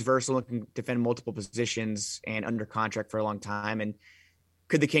he's someone who's versatile and can defend multiple positions and under contract for a long time. And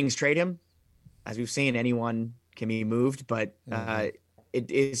could the Kings trade him? As we've seen, anyone can be moved, but it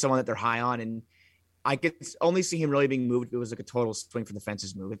is someone that they're high on. And I could only see him really being moved if it was like a total swing for the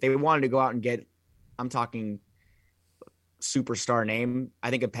fences move. If they wanted to go out and get, I'm talking superstar name, I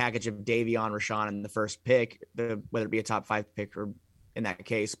think a package of Davion, Rashawn in the first pick, whether it be a top 5 pick or in that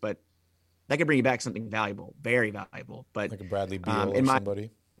case, but that could bring you back something valuable, very valuable. But like a Bradley Beal or somebody.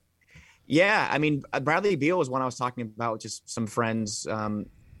 Yeah, I mean, Bradley Beal was one I was talking about with just some friends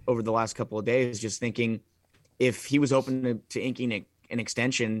over the last couple of days, just thinking if he was open to inking an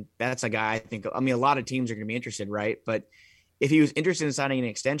extension, that's a guy I think, I mean, a lot of teams are going to be interested, right? But if he was interested in signing an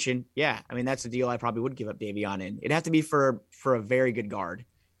extension, yeah, I mean, that's a deal I probably would give up Davion in. It'd have to be for a very good guard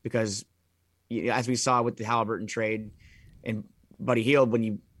because, as we saw with the Halliburton trade and Buddy Hield, when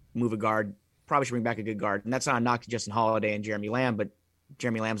you move a guard, probably should bring back a good guard. And that's not a knock to Justin Holiday and Jeremy Lamb, but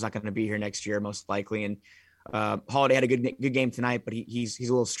Jeremy Lamb's not going to be here next year, most likely. And Holiday had a good game tonight, but he's a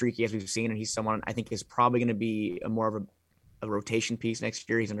little streaky, as we've seen, and he's someone I think is probably going to be more of a rotation piece next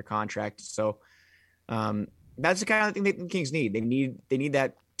year. He's under contract. So, that's the kind of thing that the Kings need. They need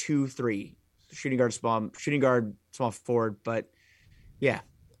that 2-3 shooting guard, small forward. But yeah,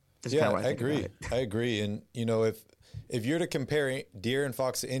 that's kind of what I agree. I agree. And if you're to compare De'Aaron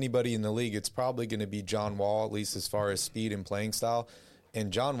Fox to anybody in the league, it's probably going to be John Wall, at least as far as speed and playing style.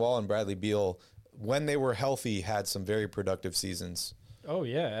 And John Wall and Bradley Beal, when they were healthy, had some very productive seasons. Oh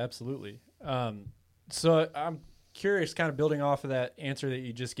yeah, absolutely. So I'm curious, kind of building off of that answer that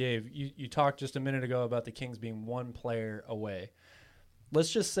you just gave. You talked just a minute ago about the Kings being one player away. Let's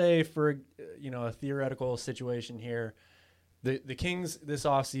just say for a theoretical situation here, the Kings this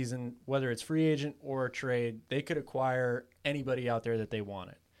offseason, whether it's free agent or trade, they could acquire anybody out there that they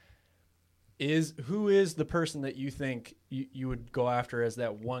wanted. Who is the person that you think you would go after as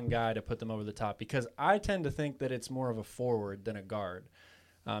that one guy to put them over the top? Because I tend to think that it's more of a forward than a guard.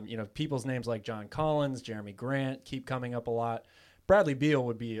 People's names like John Collins, Jeremy Grant keep coming up a lot. Bradley Beal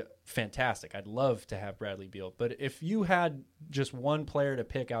would be fantastic. I'd love to have Bradley Beal. But if you had just one player to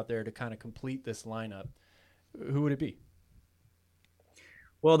pick out there to kind of complete this lineup, who would it be?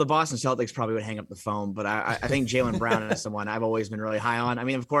 Well, the Boston Celtics probably would hang up the phone, but I think Jaylen Brown is someone I've always been really high on. I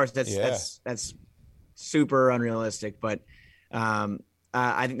mean, of course, that's super unrealistic, but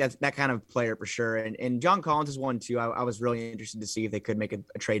I think that's that kind of player for sure. And John Collins is one too. I was really interested to see if they could make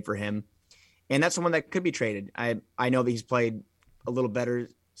a trade for him. And that's someone that could be traded. I know that he's played a little better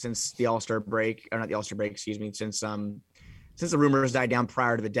since the All-Star break, or not the All-Star break, excuse me, since the rumors died down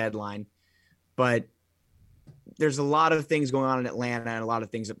prior to the deadline. But there's a lot of things going on in Atlanta and a lot of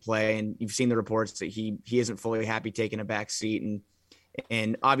things at play. And you've seen the reports that he isn't fully happy taking a back seat.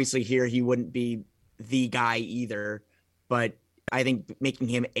 And obviously here he wouldn't be the guy either, but I think making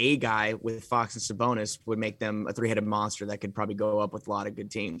him a guy with Fox and Sabonis would make them a three-headed monster that could probably go up with a lot of good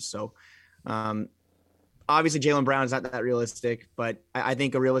teams. So obviously Jaylen Brown is not that realistic, but I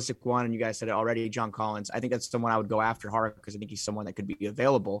think a realistic one, and you guys said it already, John Collins, I think that's someone I would go after hard because I think he's someone that could be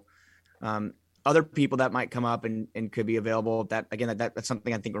available. Other people that might come up and could be available, that's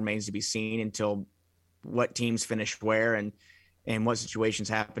something I think remains to be seen until what teams finish where and what situations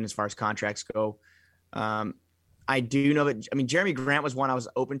happen as far as contracts go. I do know that, Jeremy Grant was one I was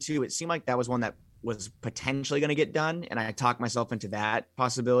open to. It seemed like that was one that was potentially going to get done. And I talked myself into that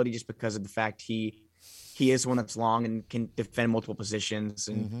possibility just because of the fact he is one that's long and can defend multiple positions.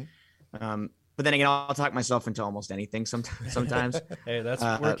 And, but then again, I'll talk myself into almost anything sometimes. Hey,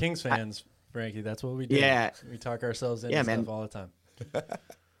 we're Kings fans, Frankie. That's what we do. Yeah. We talk ourselves into stuff all the time.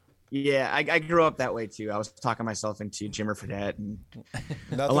 Yeah, I grew up that way too. I was talking myself into Jimmer Fredette and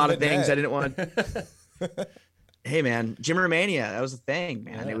a lot of things I didn't want to. Hey man, Jimmer Mania, that was a thing,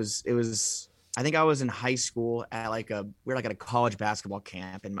 man. Yeah. It was. I think I was in high school at we were at a college basketball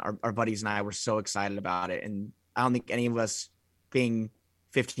camp, and our buddies and I were so excited about it. And I don't think any of us, being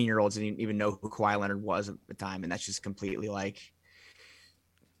 15-year-olds, didn't even know who Kawhi Leonard was at the time, and that's just completely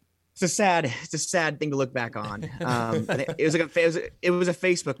it's a sad thing to look back on. It was a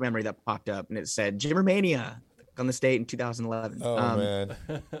Facebook memory that popped up, and it said Jimmer Mania on this date in 2011. Oh man.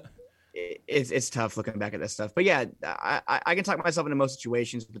 It's tough looking back at this stuff, but yeah, I can talk myself into most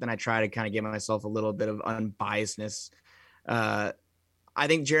situations, but then I try to kind of give myself a little bit of unbiasedness. I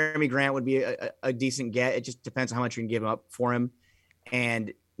think Jeremy Grant would be a decent get. It just depends on how much you can give up for him.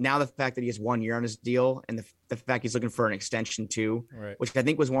 And now the fact that he has 1 year on his deal and the fact he's looking for an extension too, right, which I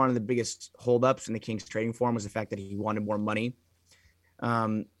think was one of the biggest holdups in the Kings trading for him, was the fact that he wanted more money.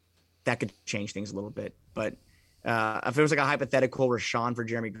 That could change things a little bit, but if it was a hypothetical Rashawn for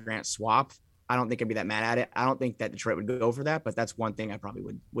Jeremy Grant swap, I don't think I'd be that mad at it. I don't think that Detroit would go for that, but that's one thing I probably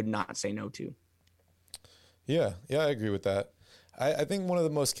would not say no to. Yeah, I agree with that. I think one of the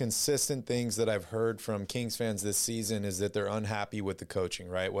most consistent things that I've heard from Kings fans this season is that they're unhappy with the coaching,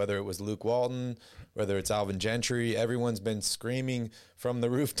 right? Whether it was Luke Walton, whether it's Alvin Gentry, everyone's been screaming from the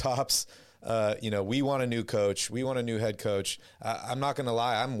rooftops, we want a new coach. We want a new head coach. I'm not going to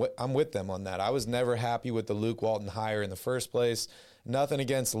lie. I'm with them on that. I was never happy with the Luke Walton hire in the first place. Nothing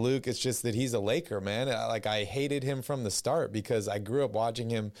against Luke. It's just that he's a Laker, man. I hated him from the start because I grew up watching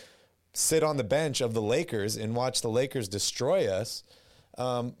him sit on the bench of the Lakers and watch the Lakers destroy us.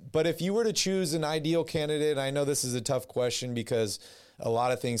 But if you were to choose an ideal candidate, I know this is a tough question because a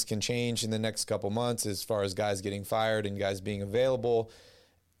lot of things can change in the next couple months as far as guys getting fired and guys being available.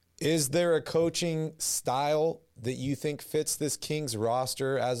 Is there a coaching style that you think fits this Kings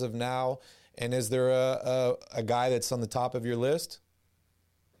roster as of now? And is there a guy that's on the top of your list?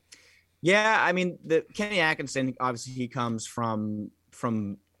 Yeah, the Kenny Atkinson, obviously he comes from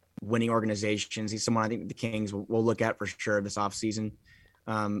winning organizations. He's someone I think the Kings will look at for sure this offseason.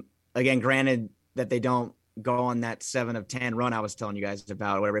 Again, granted that they don't go on that 7 of 10 run I was telling you guys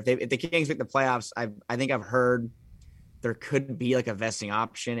about, or whatever. If the Kings make the playoffs, I think I've heard there could be a vesting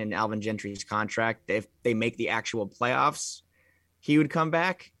option in Alvin Gentry's contract. If they make the actual playoffs, he would come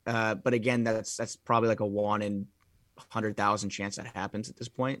back. But again, that's probably a 1 in 100,000 chance that happens at this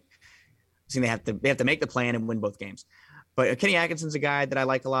point. So they have to make the plan and win both games. But Kenny Atkinson's a guy that I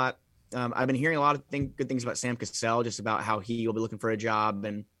like a lot. I've been hearing a lot of good things about Sam Cassell, just about how he will be looking for a job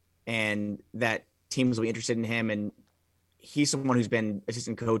and that teams will be interested in him. And he's someone who's been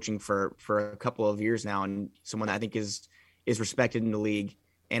assistant coaching for a couple of years now, and someone that I think is respected in the league.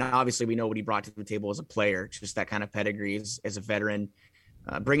 And obviously we know what he brought to the table as a player, just that kind of pedigree as a veteran.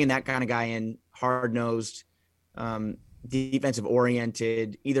 Bringing that kind of guy in, hard-nosed, defensive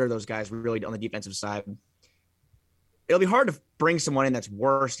oriented, either of those guys really on the defensive side. It'll be hard to bring someone in that's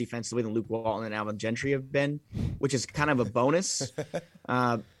worse defensively than Luke Walton and Alvin Gentry have been, which is kind of a bonus.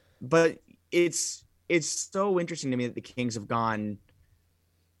 But it's so interesting to me that the Kings have gone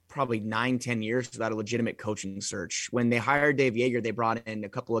probably 9-10 years without a legitimate coaching search. When they hired Dave Yeager, they brought in a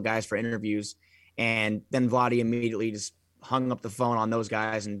couple of guys for interviews, and then Vlade immediately just hung up the phone on those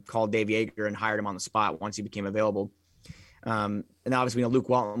guys and called Dave Yeager and hired him on the spot once he became available. And obviously, Luke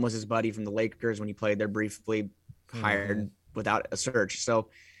Walton was his buddy from the Lakers when he played there briefly, hired without a search. So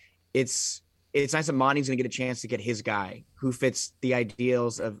it's nice that Monty's going to get a chance to get his guy who fits the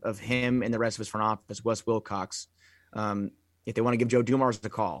ideals of him and the rest of his front office, Wes Wilcox. if they want to give Joe Dumars a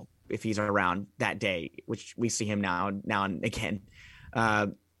call, if he's around that day, which we see him now and again,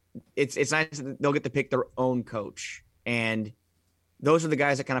 it's nice that they'll get to pick their own coach. And those are the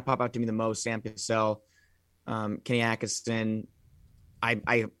guys that kind of pop out to me the most. Sam Cassell, Kenny Atkinson.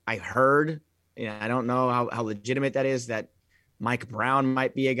 I heard, I don't know how legitimate that is, that Mike Brown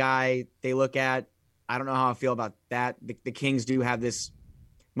might be a guy they look at. I don't know how I feel about that. The Kings do have this,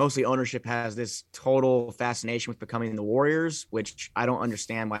 mostly ownership has this total fascination with becoming the Warriors, which I don't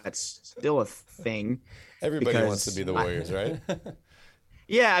understand why that's still a thing. Everybody wants to be the Warriors, right?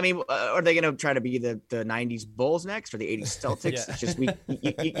 Yeah, I mean, are they going to try to be the 90s Bulls next or the 80s Celtics? Yeah. It's just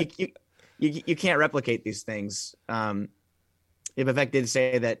you can't replicate these things. Vivek did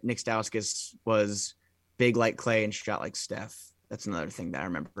say that Nick Stauskas was big like Clay and shot like Steph. That's another thing that I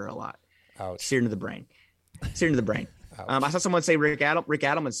remember a lot. Ouch. Seared into the brain. I saw someone say Rick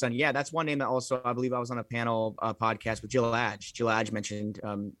Adelman's son. Yeah, that's one name that also, I believe I was on a panel podcast with Jill Adge. Jill Adge mentioned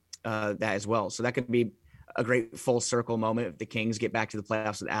that as well. So that could be a great full circle moment if the Kings get back to the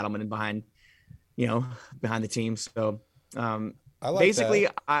playoffs with Adelman and behind the team. So I like basically,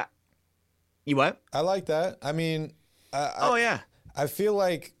 that. You what? I like that. I mean, yeah. I feel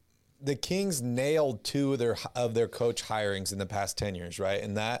like the Kings nailed two of their coach hirings in the past 10 years, right?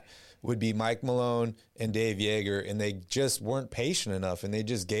 And that would be Mike Malone and Dave Yeager, and they just weren't patient enough, and they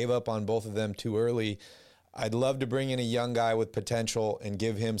just gave up on both of them too early. I'd love to bring in a young guy with potential and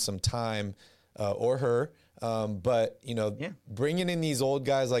give him some time, or her. But, bringing in these old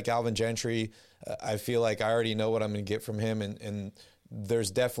guys like Alvin Gentry, I feel like I already know what I'm going to get from him, and there's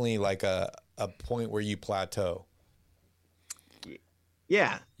definitely like a point where you plateau.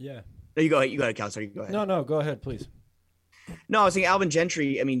 Yeah. Yeah. No, you go ahead, Counselor. You go ahead. No, go ahead, please. No, I was thinking Alvin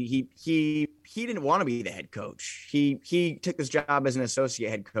Gentry. I mean, he didn't want to be the head coach. He took this job as an associate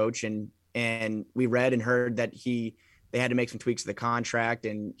head coach, and we read and heard that they had to make some tweaks to the contract,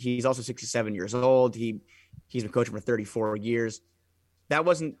 and he's also 67 years old. He's been coaching for 34 years. That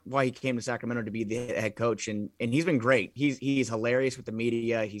wasn't why he came to Sacramento to be the head coach, and he's been great. He's hilarious with the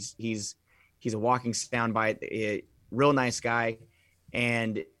media. He's a walking soundbite, a real nice guy,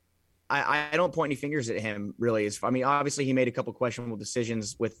 and I don't point any fingers at him, really. Obviously, he made a couple questionable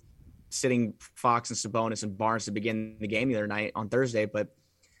decisions with sitting Fox and Sabonis and Barnes to begin the game the other night on Thursday. But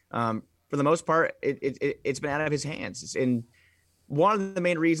for the most part, it's been out of his hands. And one of the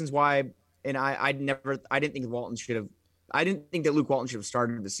main reasons why, and I didn't think that Luke Walton should have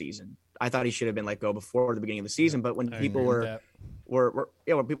started the season. I thought he should have been let go before the beginning of the season. But when people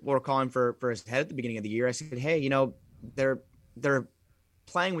when people were calling for his head at the beginning of the year, I said, hey, they're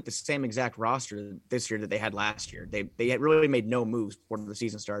playing with the same exact roster this year that they had last year. They had really made no moves before the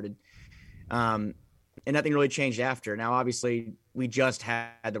season started. And nothing really changed after. Now, obviously, we just had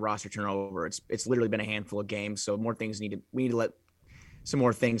the roster turnover. It's literally been a handful of games. So we need to let some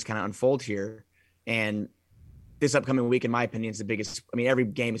more things kind of unfold here. And this upcoming week, in my opinion, is the biggest. Every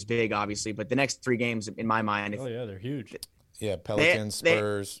game is big, obviously, but the next three games, in my mind, they're huge. Yeah, Pelicans,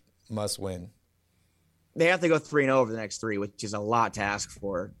 Spurs must win. They have to go 3-0 over the next three, which is a lot to ask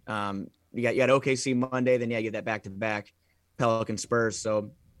for. You got OKC Monday, then you get that back-to-back Pelicans Spurs.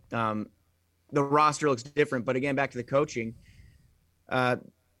 So the roster looks different. But again, back to the coaching,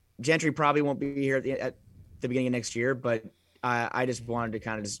 Gentry probably won't be here at the beginning of next year. But I just wanted to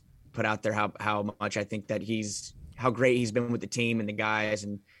kind of just put out there how much I think that how great he's been with the team and the guys,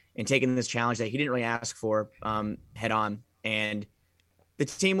 and taking this challenge that he didn't really ask for head on. And the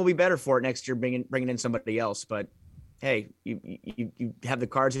team will be better for it next year, bringing in somebody else. But hey, you have the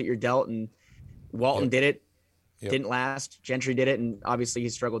cards that you're dealt, and Walton did it. Didn't last. Gentry did it, and obviously he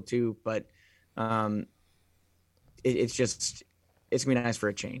struggled too. But it's gonna be nice for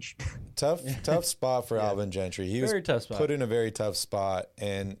a change. Tough spot for Alvin Gentry. He was put in a very tough spot,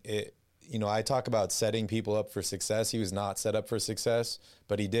 and I talk about setting people up for success. He was not set up for success,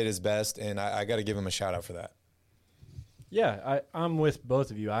 but he did his best, and I got to give him a shout out for that. Yeah, I'm with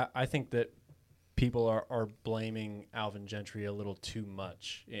both of you. I think that people are blaming Alvin Gentry a little too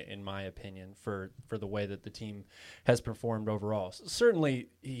much, in my opinion, for the way that the team has performed overall. Certainly,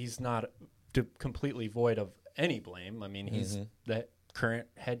 he's not completely void of any blame. He's the current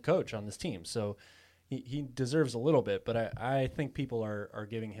head coach on this team, so he deserves a little bit, but I think people are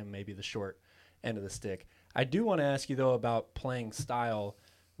giving him maybe the short end of the stick. I do want to ask you, though, about playing style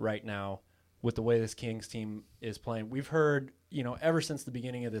right now. With the way this Kings team is playing, we've heard, ever since the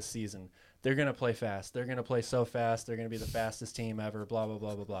beginning of this season, they're going to play fast. They're going to play so fast. They're going to be the fastest team ever, blah, blah,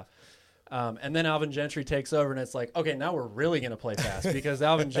 blah, blah, blah. And then Alvin Gentry takes over, and it's like, okay, now we're really going to play fast because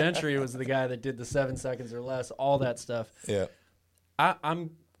Alvin Gentry was the guy that did the 7 seconds or less, all that stuff. Yeah.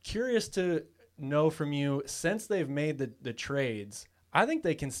 I'm curious to know from you, since they've made the trades, I think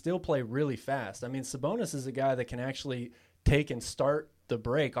they can still play really fast. I mean, Sabonis is a guy that can actually take and start the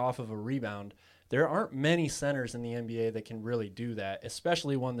break off of a rebound. There aren't many centers in the NBA that can really do that,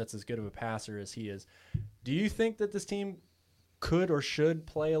 especially one that's as good of a passer as he is. Do you think that this team could or should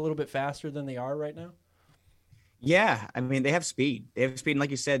play a little bit faster than they are right now? Yeah, I mean, they have speed. And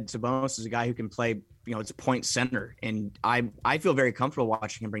like you said, Sabonis is a guy who can play, it's a point center. And I feel very comfortable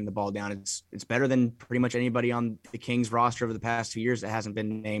watching him bring the ball down. It's better than pretty much anybody on the Kings roster over the past 2 years that hasn't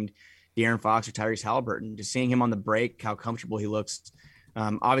been named De'Aaron Fox or Tyrese Halliburton. Just seeing him on the break, how comfortable he looks.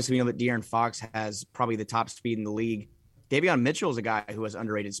 Obviously, we know that De'Aaron Fox has probably the top speed in the league. Davion Mitchell is a guy who has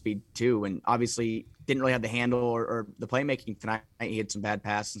underrated speed too, and obviously didn't really have the handle or the playmaking tonight. He had some bad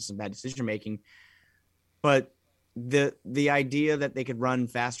passes and some bad decision making. But the idea that they could run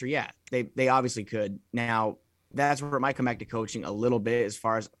faster, yeah, they obviously could. Now that's where it might come back to coaching a little bit. As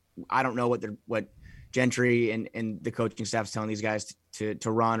far as I don't know what Gentry and the coaching staff's telling these guys to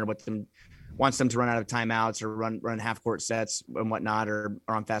run, or wants them to run out of timeouts or run half court sets and whatnot, or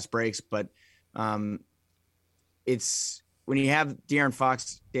on fast breaks. But it's when you have De'Aaron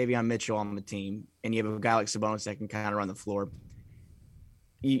Fox, Davion Mitchell on the team, and you have a guy like Sabonis that can kind of run the floor,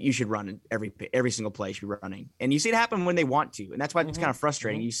 you should run every single play. You should be running, and you see it happen when they want to, and that's why it's kind of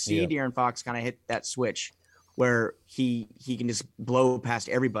frustrating. You see De'Aaron Fox kind of hit that switch where he can just blow past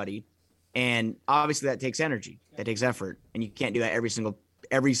everybody, and obviously that takes energy, that takes effort, and you can't do that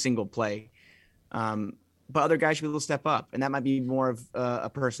every single play. But other guys should be able to step up, and that might be more of a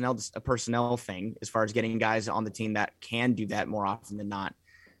personnel thing as far as getting guys on the team that can do that more often than not.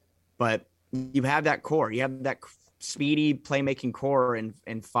 But you have that core, you have that speedy playmaking core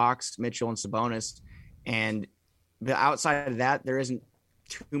in Fox, Mitchell, and Sabonis, and the outside of that, there isn't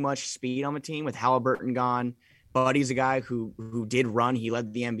too much speed on the team with Halliburton gone. Buddy's a guy who did run. He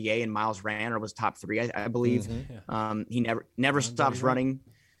led the NBA and miles ran, or was top 3, I believe. He never stops running.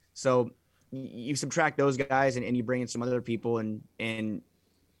 So you subtract those guys and you bring in some other people, and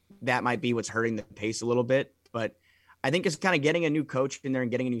that might be what's hurting the pace a little bit. But I think it's kind of getting a new coach in there and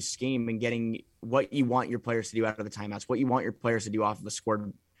getting a new scheme and getting what you want your players to do out of the timeouts, what you want your players to do off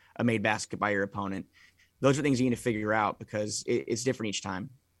of a made basket by your opponent. Those are things you need to figure out because it's different each time.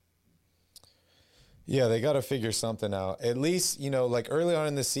 Yeah, they got to figure something out. At least, like early on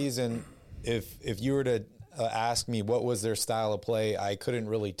in the season, if you were to ask me what was their style of play, I couldn't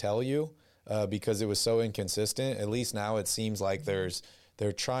really tell you because it was so inconsistent. At least now it seems like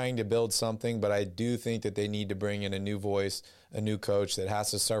they're trying to build something, but I do think that they need to bring in a new voice, a new coach that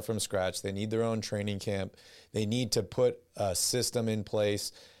has to start from scratch. They need their own training camp. They need to put a system in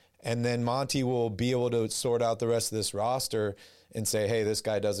place, and then Monty will be able to sort out the rest of this roster and say, hey, this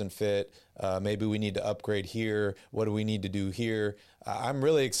guy doesn't fit. Maybe we need to upgrade here. What do we need to do here? I'm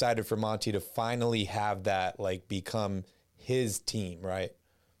really excited for Monty to finally have that become his team, right?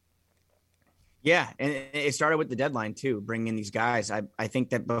 Yeah, and it started with the deadline too, bringing in these guys. I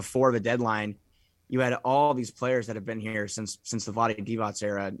think that before the deadline, you had all these players that have been here since the Vlade Divac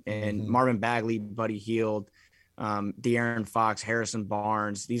era, and Marvin Bagley, Buddy Hield, De'Aaron Fox, Harrison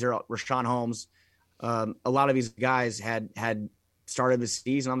Barnes. These are Rashawn Holmes. A lot of these guys had started the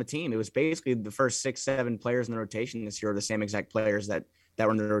season on the team. It was basically the first 6-7 players in the rotation this year are the same exact players that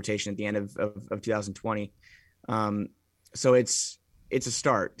were in the rotation at the end of 2020. So it's a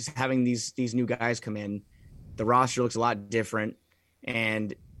start. Just having these new guys come in, the roster looks a lot different.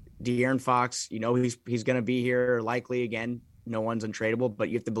 And De'Aaron Fox, he's going to be here likely again. No one's untradeable, but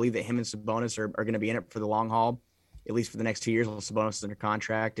you have to believe that him and Sabonis are going to be in it for the long haul, at least for the next 2 years while Sabonis is under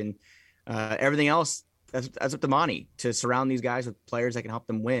contract. And everything else, that's up to Monty to surround these guys with players that can help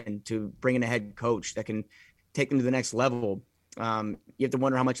them win, to bring in a head coach that can take them to the next level. You have to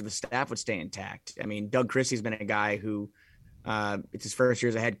wonder how much of the staff would stay intact. I mean, Doug Christie's been a guy who it's his first year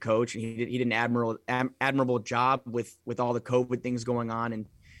as a head coach, and he did an admirable job with all the COVID things going on.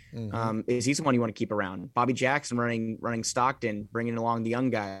 And is he someone you want to keep around? Bobby Jackson running Stockton, bringing along the young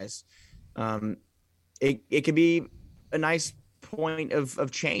guys. It could be a nice point of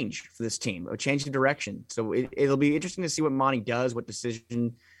change for this team, a change of direction. So it'll be interesting to see what Monty does, what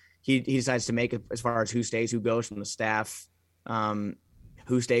decision he decides to make as far as who stays, who goes from the staff,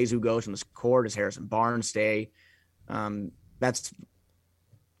 who stays, who goes from the core. Does Harrison Barnes stay? That's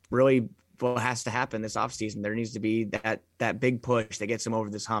really what has to happen this offseason. There needs to be that big push that gets them over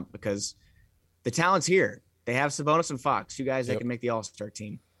this hump because the talent's here. They have Sabonis and Fox, two guys that can make the All-Star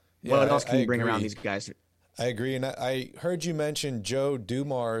team. What else can you bring around these guys? I agree. And I heard you mention Joe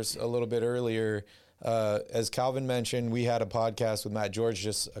Dumars a little bit earlier. As Calvin mentioned, we had a podcast with Matt George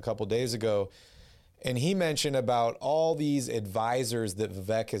just a couple days ago. And he mentioned about all these advisors that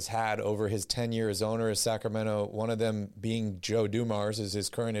Vivek has had over his tenure as owner of Sacramento, one of them being Joe Dumars is his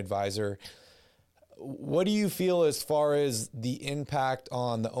current advisor. What do you feel as far as the impact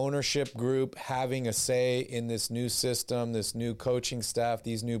on the ownership group having a say in this new system, this new coaching staff,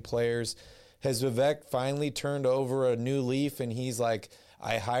 these new players? Has Vivek finally turned over a new leaf and he's like,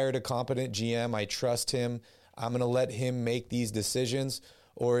 I hired a competent GM, I trust him, I'm going to let him make these decisions?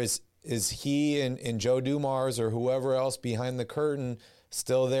 Or is he and Joe Dumars or whoever else behind the curtain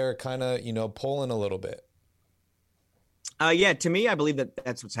still there kind of, pulling a little bit? Yeah, to me, I believe that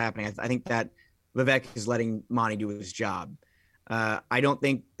that's what's happening. I think that Vivek is letting Monty do his job. I don't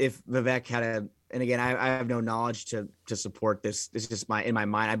think if Vivek had and again, I have no knowledge to support this. This is just in my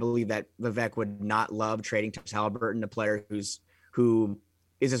mind. I believe that Vivek would not love trading Tyrese Halliburton, a player who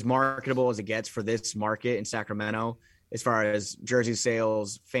is as marketable as it gets for this market in Sacramento, as far as jersey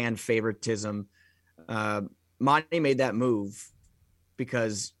sales, fan favoritism. Monty made that move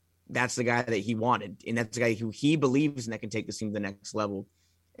because that's the guy that he wanted, and that's the guy who he believes in that can take the team to the next level.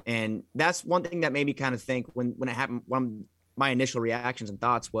 And that's one thing that made me kind of think when it happened. One of my initial reactions and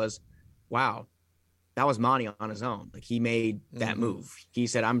thoughts was, wow, that was Monty on his own. Like, he made that move. He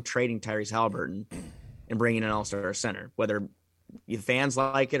said, I'm trading Tyrese Halliburton and bringing an all-star center. Whether the fans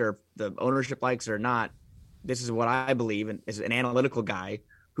like it or the ownership likes it or not, this is what I believe in, as an analytical guy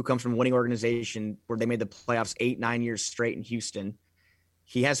who comes from a winning organization where they made the playoffs 8-9 years straight in Houston.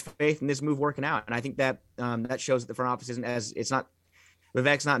 He has faith in this move working out. And I think that that shows that the front office isn't as – it's not –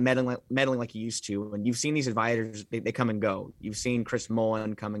 Vivek's not meddling like he used to. And you've seen these advisors, they come and go. You've seen Chris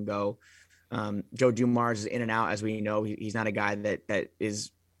Mullen come and go. Joe Dumars is in and out, as we know. He's not a guy that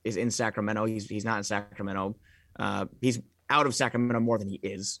is in Sacramento. He's not in Sacramento. He's out of Sacramento more than he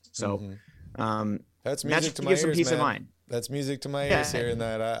is. So that's music to my ears, some peace man. of mind. That's music to my ears hearing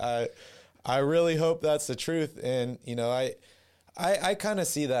that. I really hope that's the truth. And, I kind of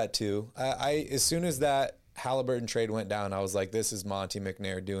see that too. I as soon as that Halliburton trade went down, I was like, this is Monty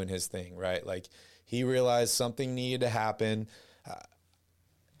McNair doing his thing, right? Like, he realized something needed to happen.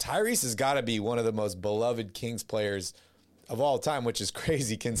 Tyrese has got to be one of the most beloved Kings players of all time, which is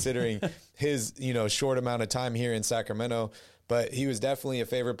crazy considering his, short amount of time here in Sacramento. But he was definitely a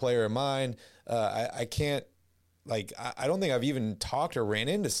favorite player of mine. I can't, I don't think I've even talked or ran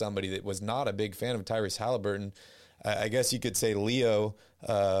into somebody that was not a big fan of Tyrese Halliburton. I guess you could say Leo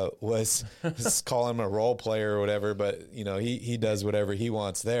was call him a role player or whatever, but he does whatever he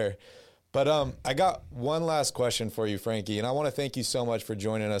wants there. But I got one last question for you, Frankie, and I want to thank you so much for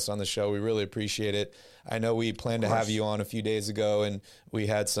joining us on the show. We really appreciate it. I know we planned to have you on a few days ago, and we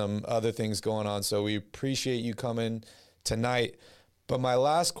had some other things going on, so we appreciate you coming tonight. But my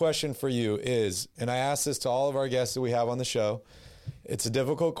last question for you is, and I ask this to all of our guests that we have on the show, it's a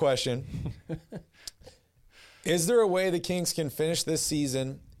difficult question. Is there a way the Kings can finish this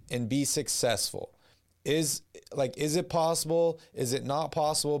season and be successful? Is it possible? Is it not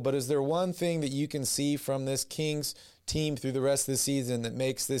possible? But is there one thing that you can see from this Kings team through the rest of the season that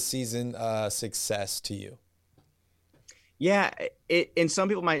makes this season a success to you? Yeah, and some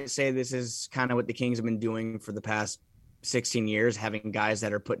people might say this is kind of what the Kings have been doing for the past 16 years, having guys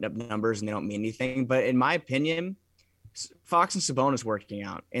that are putting up numbers and they don't mean anything. But in my opinion, Fox and Sabonis working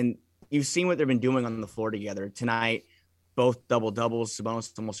out. And you've seen what they've been doing on the floor together. Tonight, both double-doubles,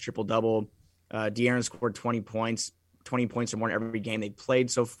 Sabonis almost triple-double. De'Aaron scored 20 points or more in every game they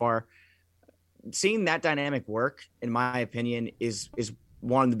played so far. Seeing that dynamic work, in my opinion, is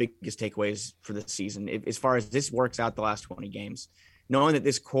one of the biggest takeaways for the season. As far as this works out the last 20 games, knowing that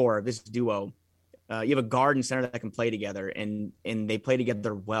this core, this duo, you have a guard and center that can play together and they play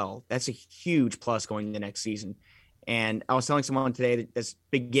together well. That's a huge plus going into next season. And I was telling someone today that this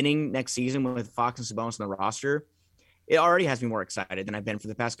beginning next season with Fox and Sabonis on the roster, it already has me more excited than I've been for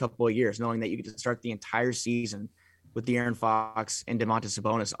the past couple of years, knowing that you get to start the entire season with De'Aaron Fox and Domantas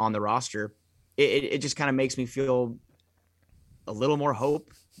Sabonis on the roster. It just kind of makes me feel a little more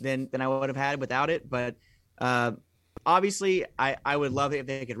hope than I would have had without it. But obviously, I would love it if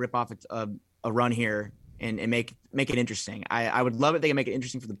they could rip off a run here and make it interesting. I would love it if they can make it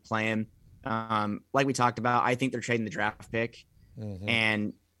interesting for the play-in. Like we talked about, I think they're trading the draft pick,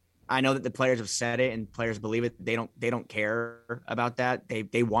 and I know that the players have said it and players believe it. They don't care about that.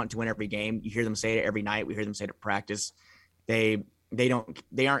 They want to win every game. You hear them say it every night. We hear them say it at practice. They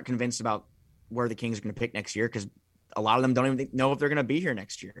aren't convinced about where the Kings are going to pick next year because a lot of them don't even know if they're going to be here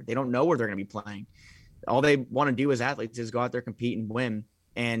next year. They don't know where they're going to be playing. All they want to do as athletes is go out there, compete, and win.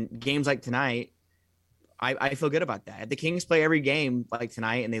 And games like tonight, I feel good about that. If the Kings play every game like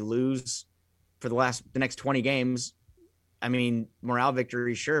tonight and they lose for the next 20 games, I mean, morale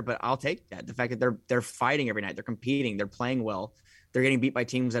victory, sure, but I'll take that. The fact that they're fighting every night, they're competing, they're playing well, they're getting beat by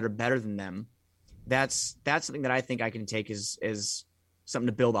teams that are better than them. That's something that I think I can take as something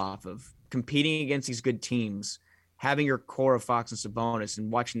to build off of. Competing against these good teams, having your core of Fox and Sabonis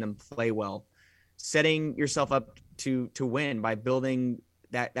and watching them play well, setting yourself up to win by building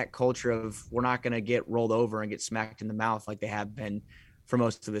that culture of we're not going to get rolled over and get smacked in the mouth like they have been for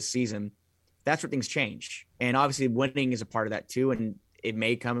most of the season. That's where things change. And obviously winning is a part of that too. And it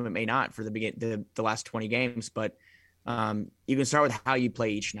may come, it may not for the last 20 games, but you can start with how you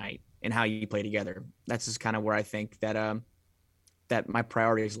play each night and how you play together. That's just kind of where I think that, that my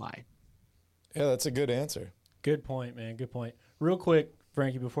priorities lie. Yeah, that's a good answer. Good point, man. Good point. Real quick,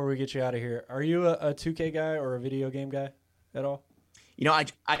 Frankie, before we get you out of here, are you a 2K guy or a video game guy at all? You know,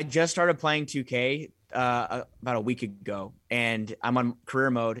 I just started playing 2K about a week ago, and I'm on career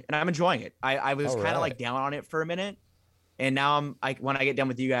mode, and I'm enjoying it. I was kind of like down on it for a minute, and now when I get done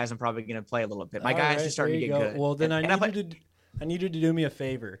with you guys, I'm probably going to play a little bit. My guys just starting to get good. Well, then I need you to do me a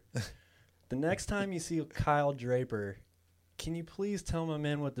favor. The next time you see Kyle Draper, can you please tell my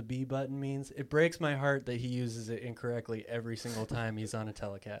man what the B button means? It breaks my heart that he uses it incorrectly every single time he's on a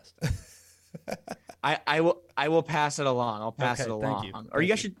telecast. I will pass it along. I'll pass it along. Thank you. Or you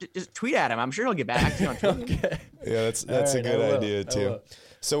guys should just tweet at him. I'm sure he'll get back to you on Twitter. Okay. Yeah, that's right, a good idea too.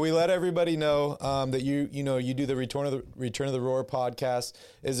 So we let everybody know that you do the Return of the Roar podcast.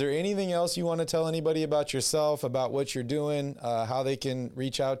 Is there anything else you want to tell anybody about yourself, about what you're doing, how they can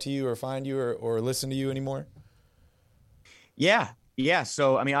reach out to you or find you or listen to you anymore? Yeah.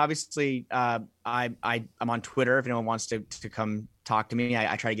 So, I mean, obviously, I'm on Twitter. If anyone wants to come talk to me,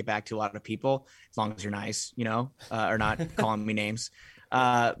 I try to get back to a lot of people as long as you're nice, or not calling me names.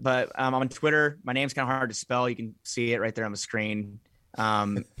 But I'm on Twitter. My name's kind of hard to spell. You can see it right there on the screen.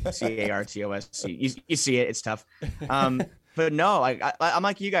 Cartos. You see it. It's tough. But no, I'm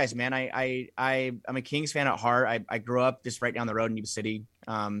like you guys, man. I'm a Kings fan at heart. I grew up just right down the road in Yuba City.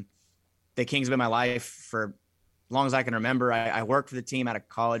 The Kings have been my life for as long as I can remember. I worked for the team out of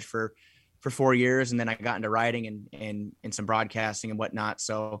college for 4 years, and then I got into writing and some broadcasting and whatnot.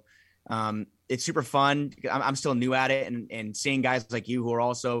 So it's super fun. I'm still new at it, and seeing guys like you who are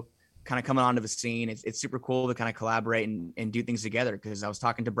also kind of coming onto the scene, it's super cool to kind of collaborate and do things together. Because I was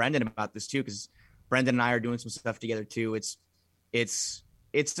talking to Brendan about this too, because Brendan and I are doing some stuff together too. It's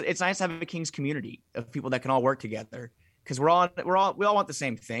nice to have a Kings community of people that can all work together, because we all want the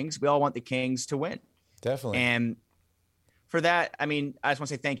same things. We all want the Kings to win. Definitely. And for that, I mean, I just want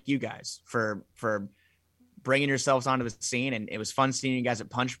to say thank you guys for bringing yourselves onto the scene. And it was fun seeing you guys at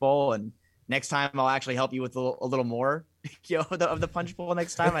Punch Bowl. And next time I'll actually help you with a little more, of the Punch Bowl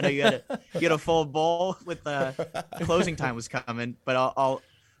next time. I know you had a full bowl with closing time was coming, but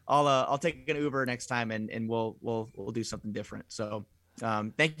I'll take an Uber next time and we'll do something different. So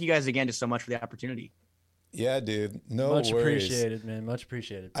thank you guys again just so much for the opportunity. Yeah, dude. No worries. Much appreciated, man. Much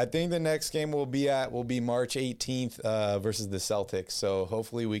appreciated. I think the next game will be March 18th versus the Celtics. So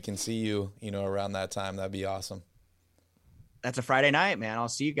hopefully we can see you, around that time. That'd be awesome. That's a Friday night, man. I'll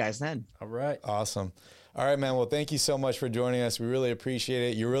see you guys then. All right. Awesome. All right, man. Well, thank you so much for joining us. We really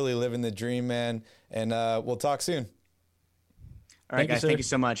appreciate it. You're really living the dream, man. And we'll talk soon. All right, guys. Thank you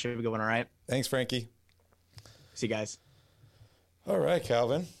so much. Have a good one. All right. Thanks, Frankie. See you guys. All right,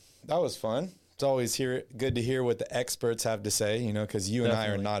 Calvin. That was fun. It's always good to hear what the experts have to say, because you and I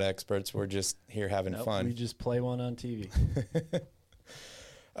are not experts. We're just here having fun. We just play one on TV.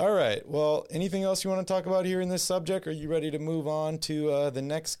 All right. Well, anything else you want to talk about here in this subject? Are you ready to move on to the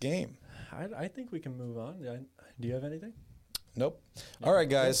next game? I think we can move on. Do you have anything? Nope. All right,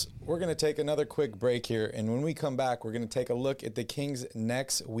 guys. We're going to take another quick break here. And when we come back, we're going to take a look at the Kings'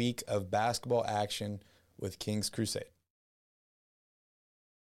 next week of basketball action with Kings Crusade.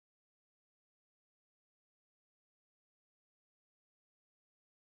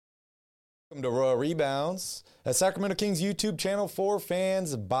 Welcome to Royal Rebounds, a Sacramento Kings YouTube channel for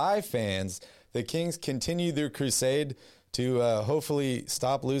fans by fans. The Kings continue their crusade to hopefully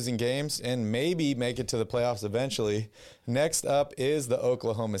stop losing games and maybe make it to the playoffs eventually. Next up is the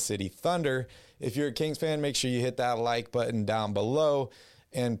Oklahoma City Thunder. If you're a Kings fan, make sure you hit that like button down below,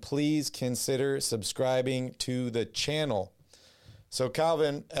 and please consider subscribing to the channel. So,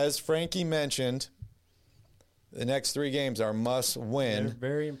 Calvin, as Frankie mentioned, the next 3 games are must win. They're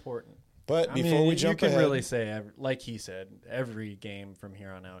very important. But before we jump ahead, you can really say, like he said, every game from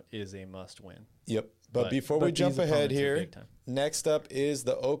here on out is a must-win. Yep. But before we jump ahead here, next up is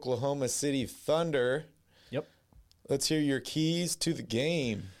the Oklahoma City Thunder. Yep. Let's hear your keys to the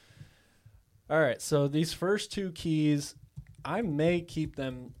game. All right. So these first 2 keys, I may keep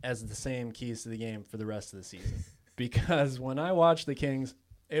them as the same keys to the game for the rest of the season because when I watch the Kings,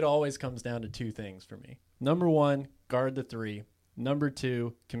 it always comes down to two things for me. Number one, guard the three. Number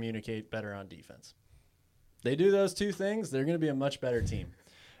two, communicate better on defense. They do those two things, they're going to be a much better team.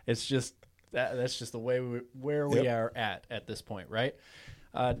 It's just that's just the way we are at this point, right?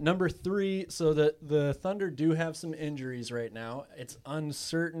 Number three, so the Thunder do have some injuries right now. It's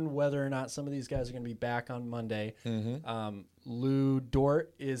uncertain whether or not some of these guys are going to be back on Monday. Lou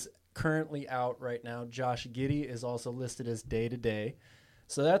Dort is currently out right now. Josh Giddey is also listed as day-to-day.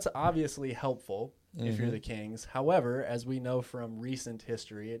 So that's obviously helpful if you're the Kings. However, as we know from recent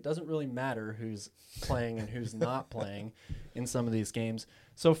history, it doesn't really matter who's playing and who's not playing in some of these games.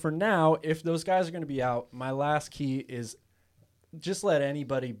 So for now, if those guys are going to be out, my last key is just let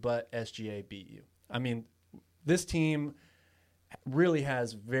anybody but SGA beat you. I mean, this team really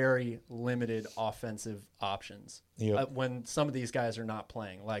has very limited offensive options when some of these guys are not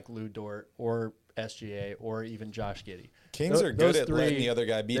playing, like Lou Dort or SGA or even Josh Giddey. Kings are good at letting the other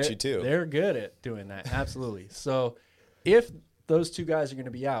guy beat you too. They're good at doing that, absolutely. So if those two guys are going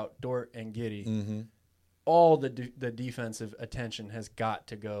to be out, Dort and Giddey, all the defensive attention has got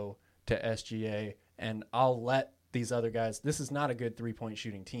to go to SGA, and I'll let these other guys. This is not a good three-point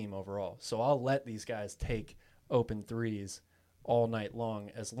shooting team overall, so I'll let these guys take open threes all night long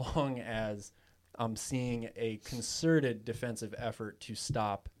as I'm seeing a concerted defensive effort to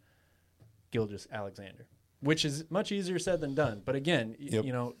stop Gilgeous-Alexander, which is much easier said than done. But again,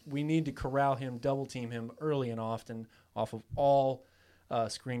 you know, we need to corral him, double team him early and often off of all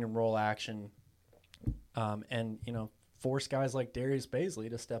screen and roll action, and, you know, force guys like Darius Bazley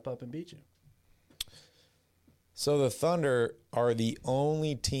to step up and beat you. So the Thunder are the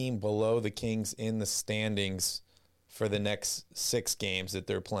only team below the Kings in the standings for the next 6 games that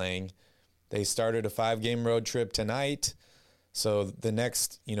they're playing. They started a 5-game road trip tonight. So the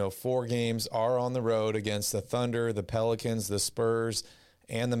next, 4 games are on the road against the Thunder, the Pelicans, the Spurs,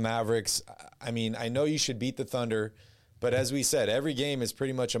 and the Mavericks. I mean, I know you should beat the Thunder, but as we said, every game is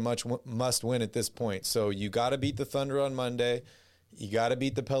pretty much a must-win at this point. So you got to beat the Thunder on Monday. You got to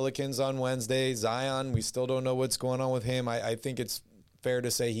beat the Pelicans on Wednesday. Zion, we still don't know what's going on with him. I think it's fair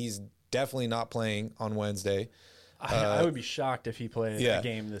to say he's definitely not playing on Wednesday. I would be shocked if he played a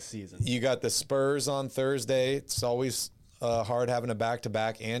game this season. You got the Spurs on Thursday. It's always hard having a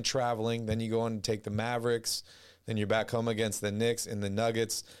back-to-back and traveling. Then you go on and take the Mavericks. Then you're back home against the Knicks and the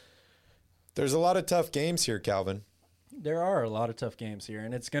Nuggets. There's a lot of tough games here, Calvin. There are a lot of tough games here,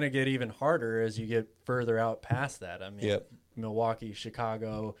 and it's going to get even harder as you get further out past that. I mean, Milwaukee,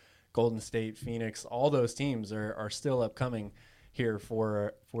 Chicago, Golden State, Phoenix, all those teams are still upcoming here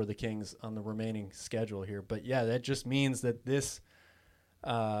for the Kings on the remaining schedule here. But, yeah, that just means that this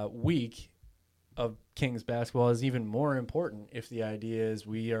week of Kings basketball is even more important if the idea is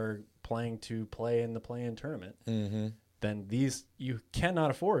we are playing to play in the play-in tournament. Then you cannot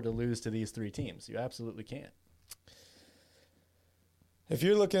afford to lose to these 3 teams. You absolutely can't. If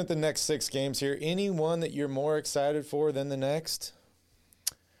you're looking at the next 6 games here, any one that you're more excited for than the next?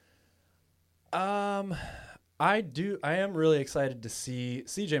 I am really excited to see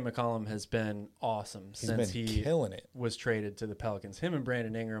CJ McCollum has been awesome since he was traded to the Pelicans. Him and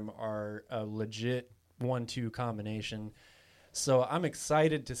Brandon Ingram are a legit 1-2 combination. So I'm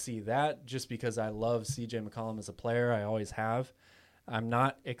excited to see that just because I love CJ McCollum as a player. I always have. I'm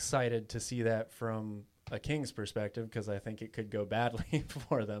not excited to see that from a Kings perspective because I think it could go badly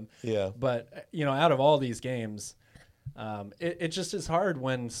for them. Yeah. But, out of all these games, it just is hard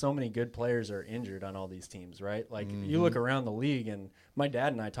when so many good players are injured on all these teams, right? Like, you look around the league, and my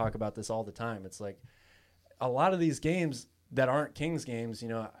dad and I talk about this all the time. It's like a lot of these games that aren't Kings games,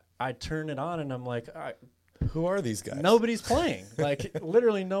 I turn it on, and I'm like, who are these guys? Nobody's playing. Like,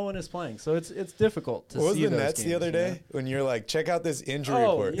 literally no one is playing. So it's difficult to see those games. What was the Nets the other day when you're like, check out this injury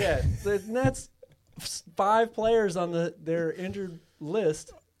report? Oh, yeah. The Nets, 5 players on their injured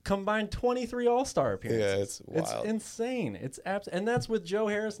list combined 23 All-Star appearances. Yeah, it's wild. It's insane. And that's with Joe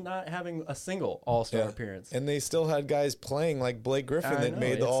Harris not having a single All-Star appearance. And they still had guys playing like Blake Griffin that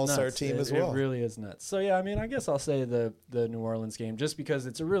made the All-Star team as well. It really is nuts. So, yeah, I mean, I guess I'll say the New Orleans game just because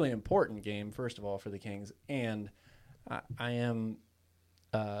it's a really important game, first of all, for the Kings. And I am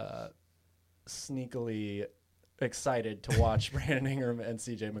sneakily excited to watch Brandon Ingram and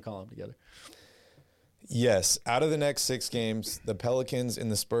CJ McCollum together. Yes, out of the next 6 games, the Pelicans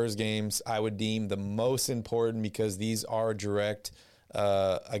and the Spurs games I would deem the most important because these are direct,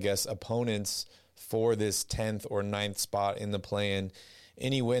 opponents for this 10th or 9th spot in the play-in.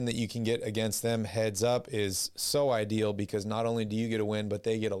 Any win that you can get against them heads up is so ideal because not only do you get a win, but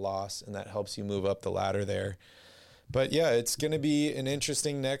they get a loss, and that helps you move up the ladder there. But yeah, it's going to be an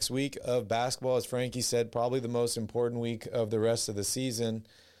interesting next week of basketball. As Frankie said, probably the most important week of the rest of the season.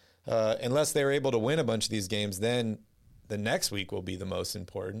 Unless they're able to win a bunch of these games, then the next week will be the most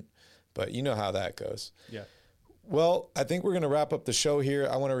important. But you know how that goes. Yeah. Well, I think we're going to wrap up the show here.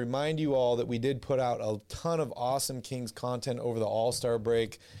 I want to remind you all that we did put out a ton of awesome Kings content over the All-Star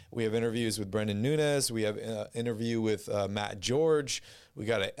break. We have interviews with Brendan Nunes. We have an interview with Matt George. We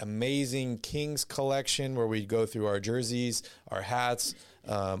got an amazing Kings collection where we go through our jerseys, our hats,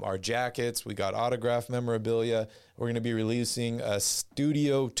 our jackets. We got autograph memorabilia. We're going to be releasing a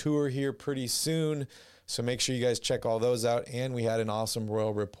studio tour here pretty soon. So make sure you guys check all those out. And we had an awesome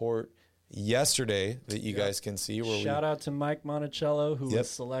Royal Report yesterday that you guys can see. Shout out to Mike Monticello, who was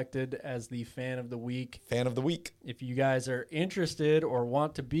selected as the Fan of the Week. Fan of the Week. If you guys are interested or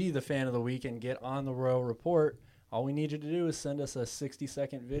want to be the Fan of the Week and get on the Royal Report, all we need you to do is send us a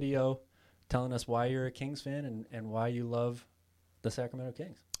 60-second video telling us why you're a Kings fan and why you love the Sacramento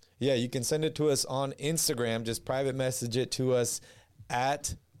Kings. Yeah, you can send it to us on Instagram. Just private message it to us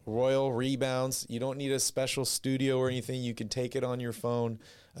at Royal Rebounds. You don't need a special studio or anything. You can take it on your phone.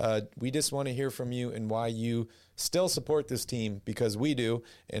 We just want to hear from you and why you still support this team, because we do,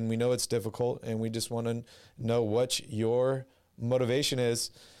 and we know it's difficult, and we just want to know what your motivation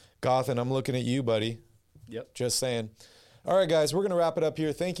is. Gothan, I'm looking at you, buddy. Yep. Just saying. All right, guys, we're going to wrap it up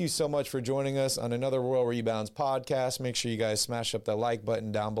here. Thank you so much for joining us on another Royal Rebounds podcast. Make sure you guys smash up the like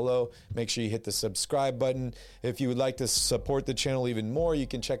button down below. Make sure you hit the subscribe button. If you would like to support the channel even more, you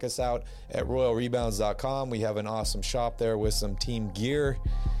can check us out at royalrebounds.com. We have an awesome shop there with some team gear.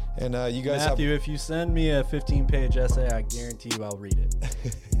 And you guys Matthew, if you send me a 15-page essay, I guarantee you I'll read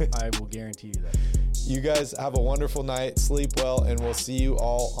it. I will guarantee you that. You guys have a wonderful night. Sleep well, and we'll see you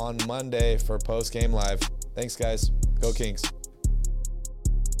all on Monday for Postgame Live. Thanks, guys. Go Kings.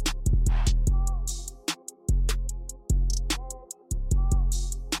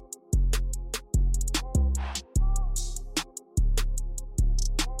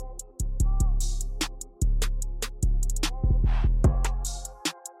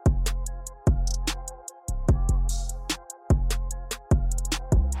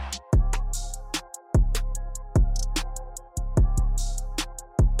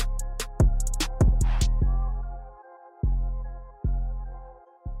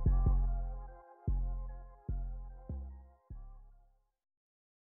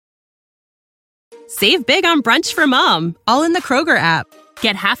 Save big on brunch for mom, all in the Kroger app.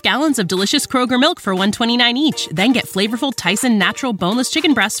 Get half gallons of delicious Kroger milk for $1.29 each. Then get flavorful Tyson natural boneless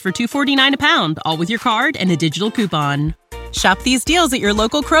chicken breasts for $2.49 a pound, all with your card and a digital coupon. Shop these deals at your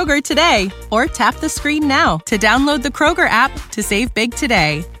local Kroger today, or tap the screen now to download the Kroger app to save big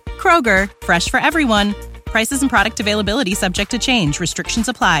today. Kroger, fresh for everyone. Prices and product availability subject to change. Restrictions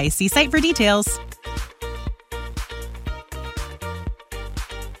apply. See site for details.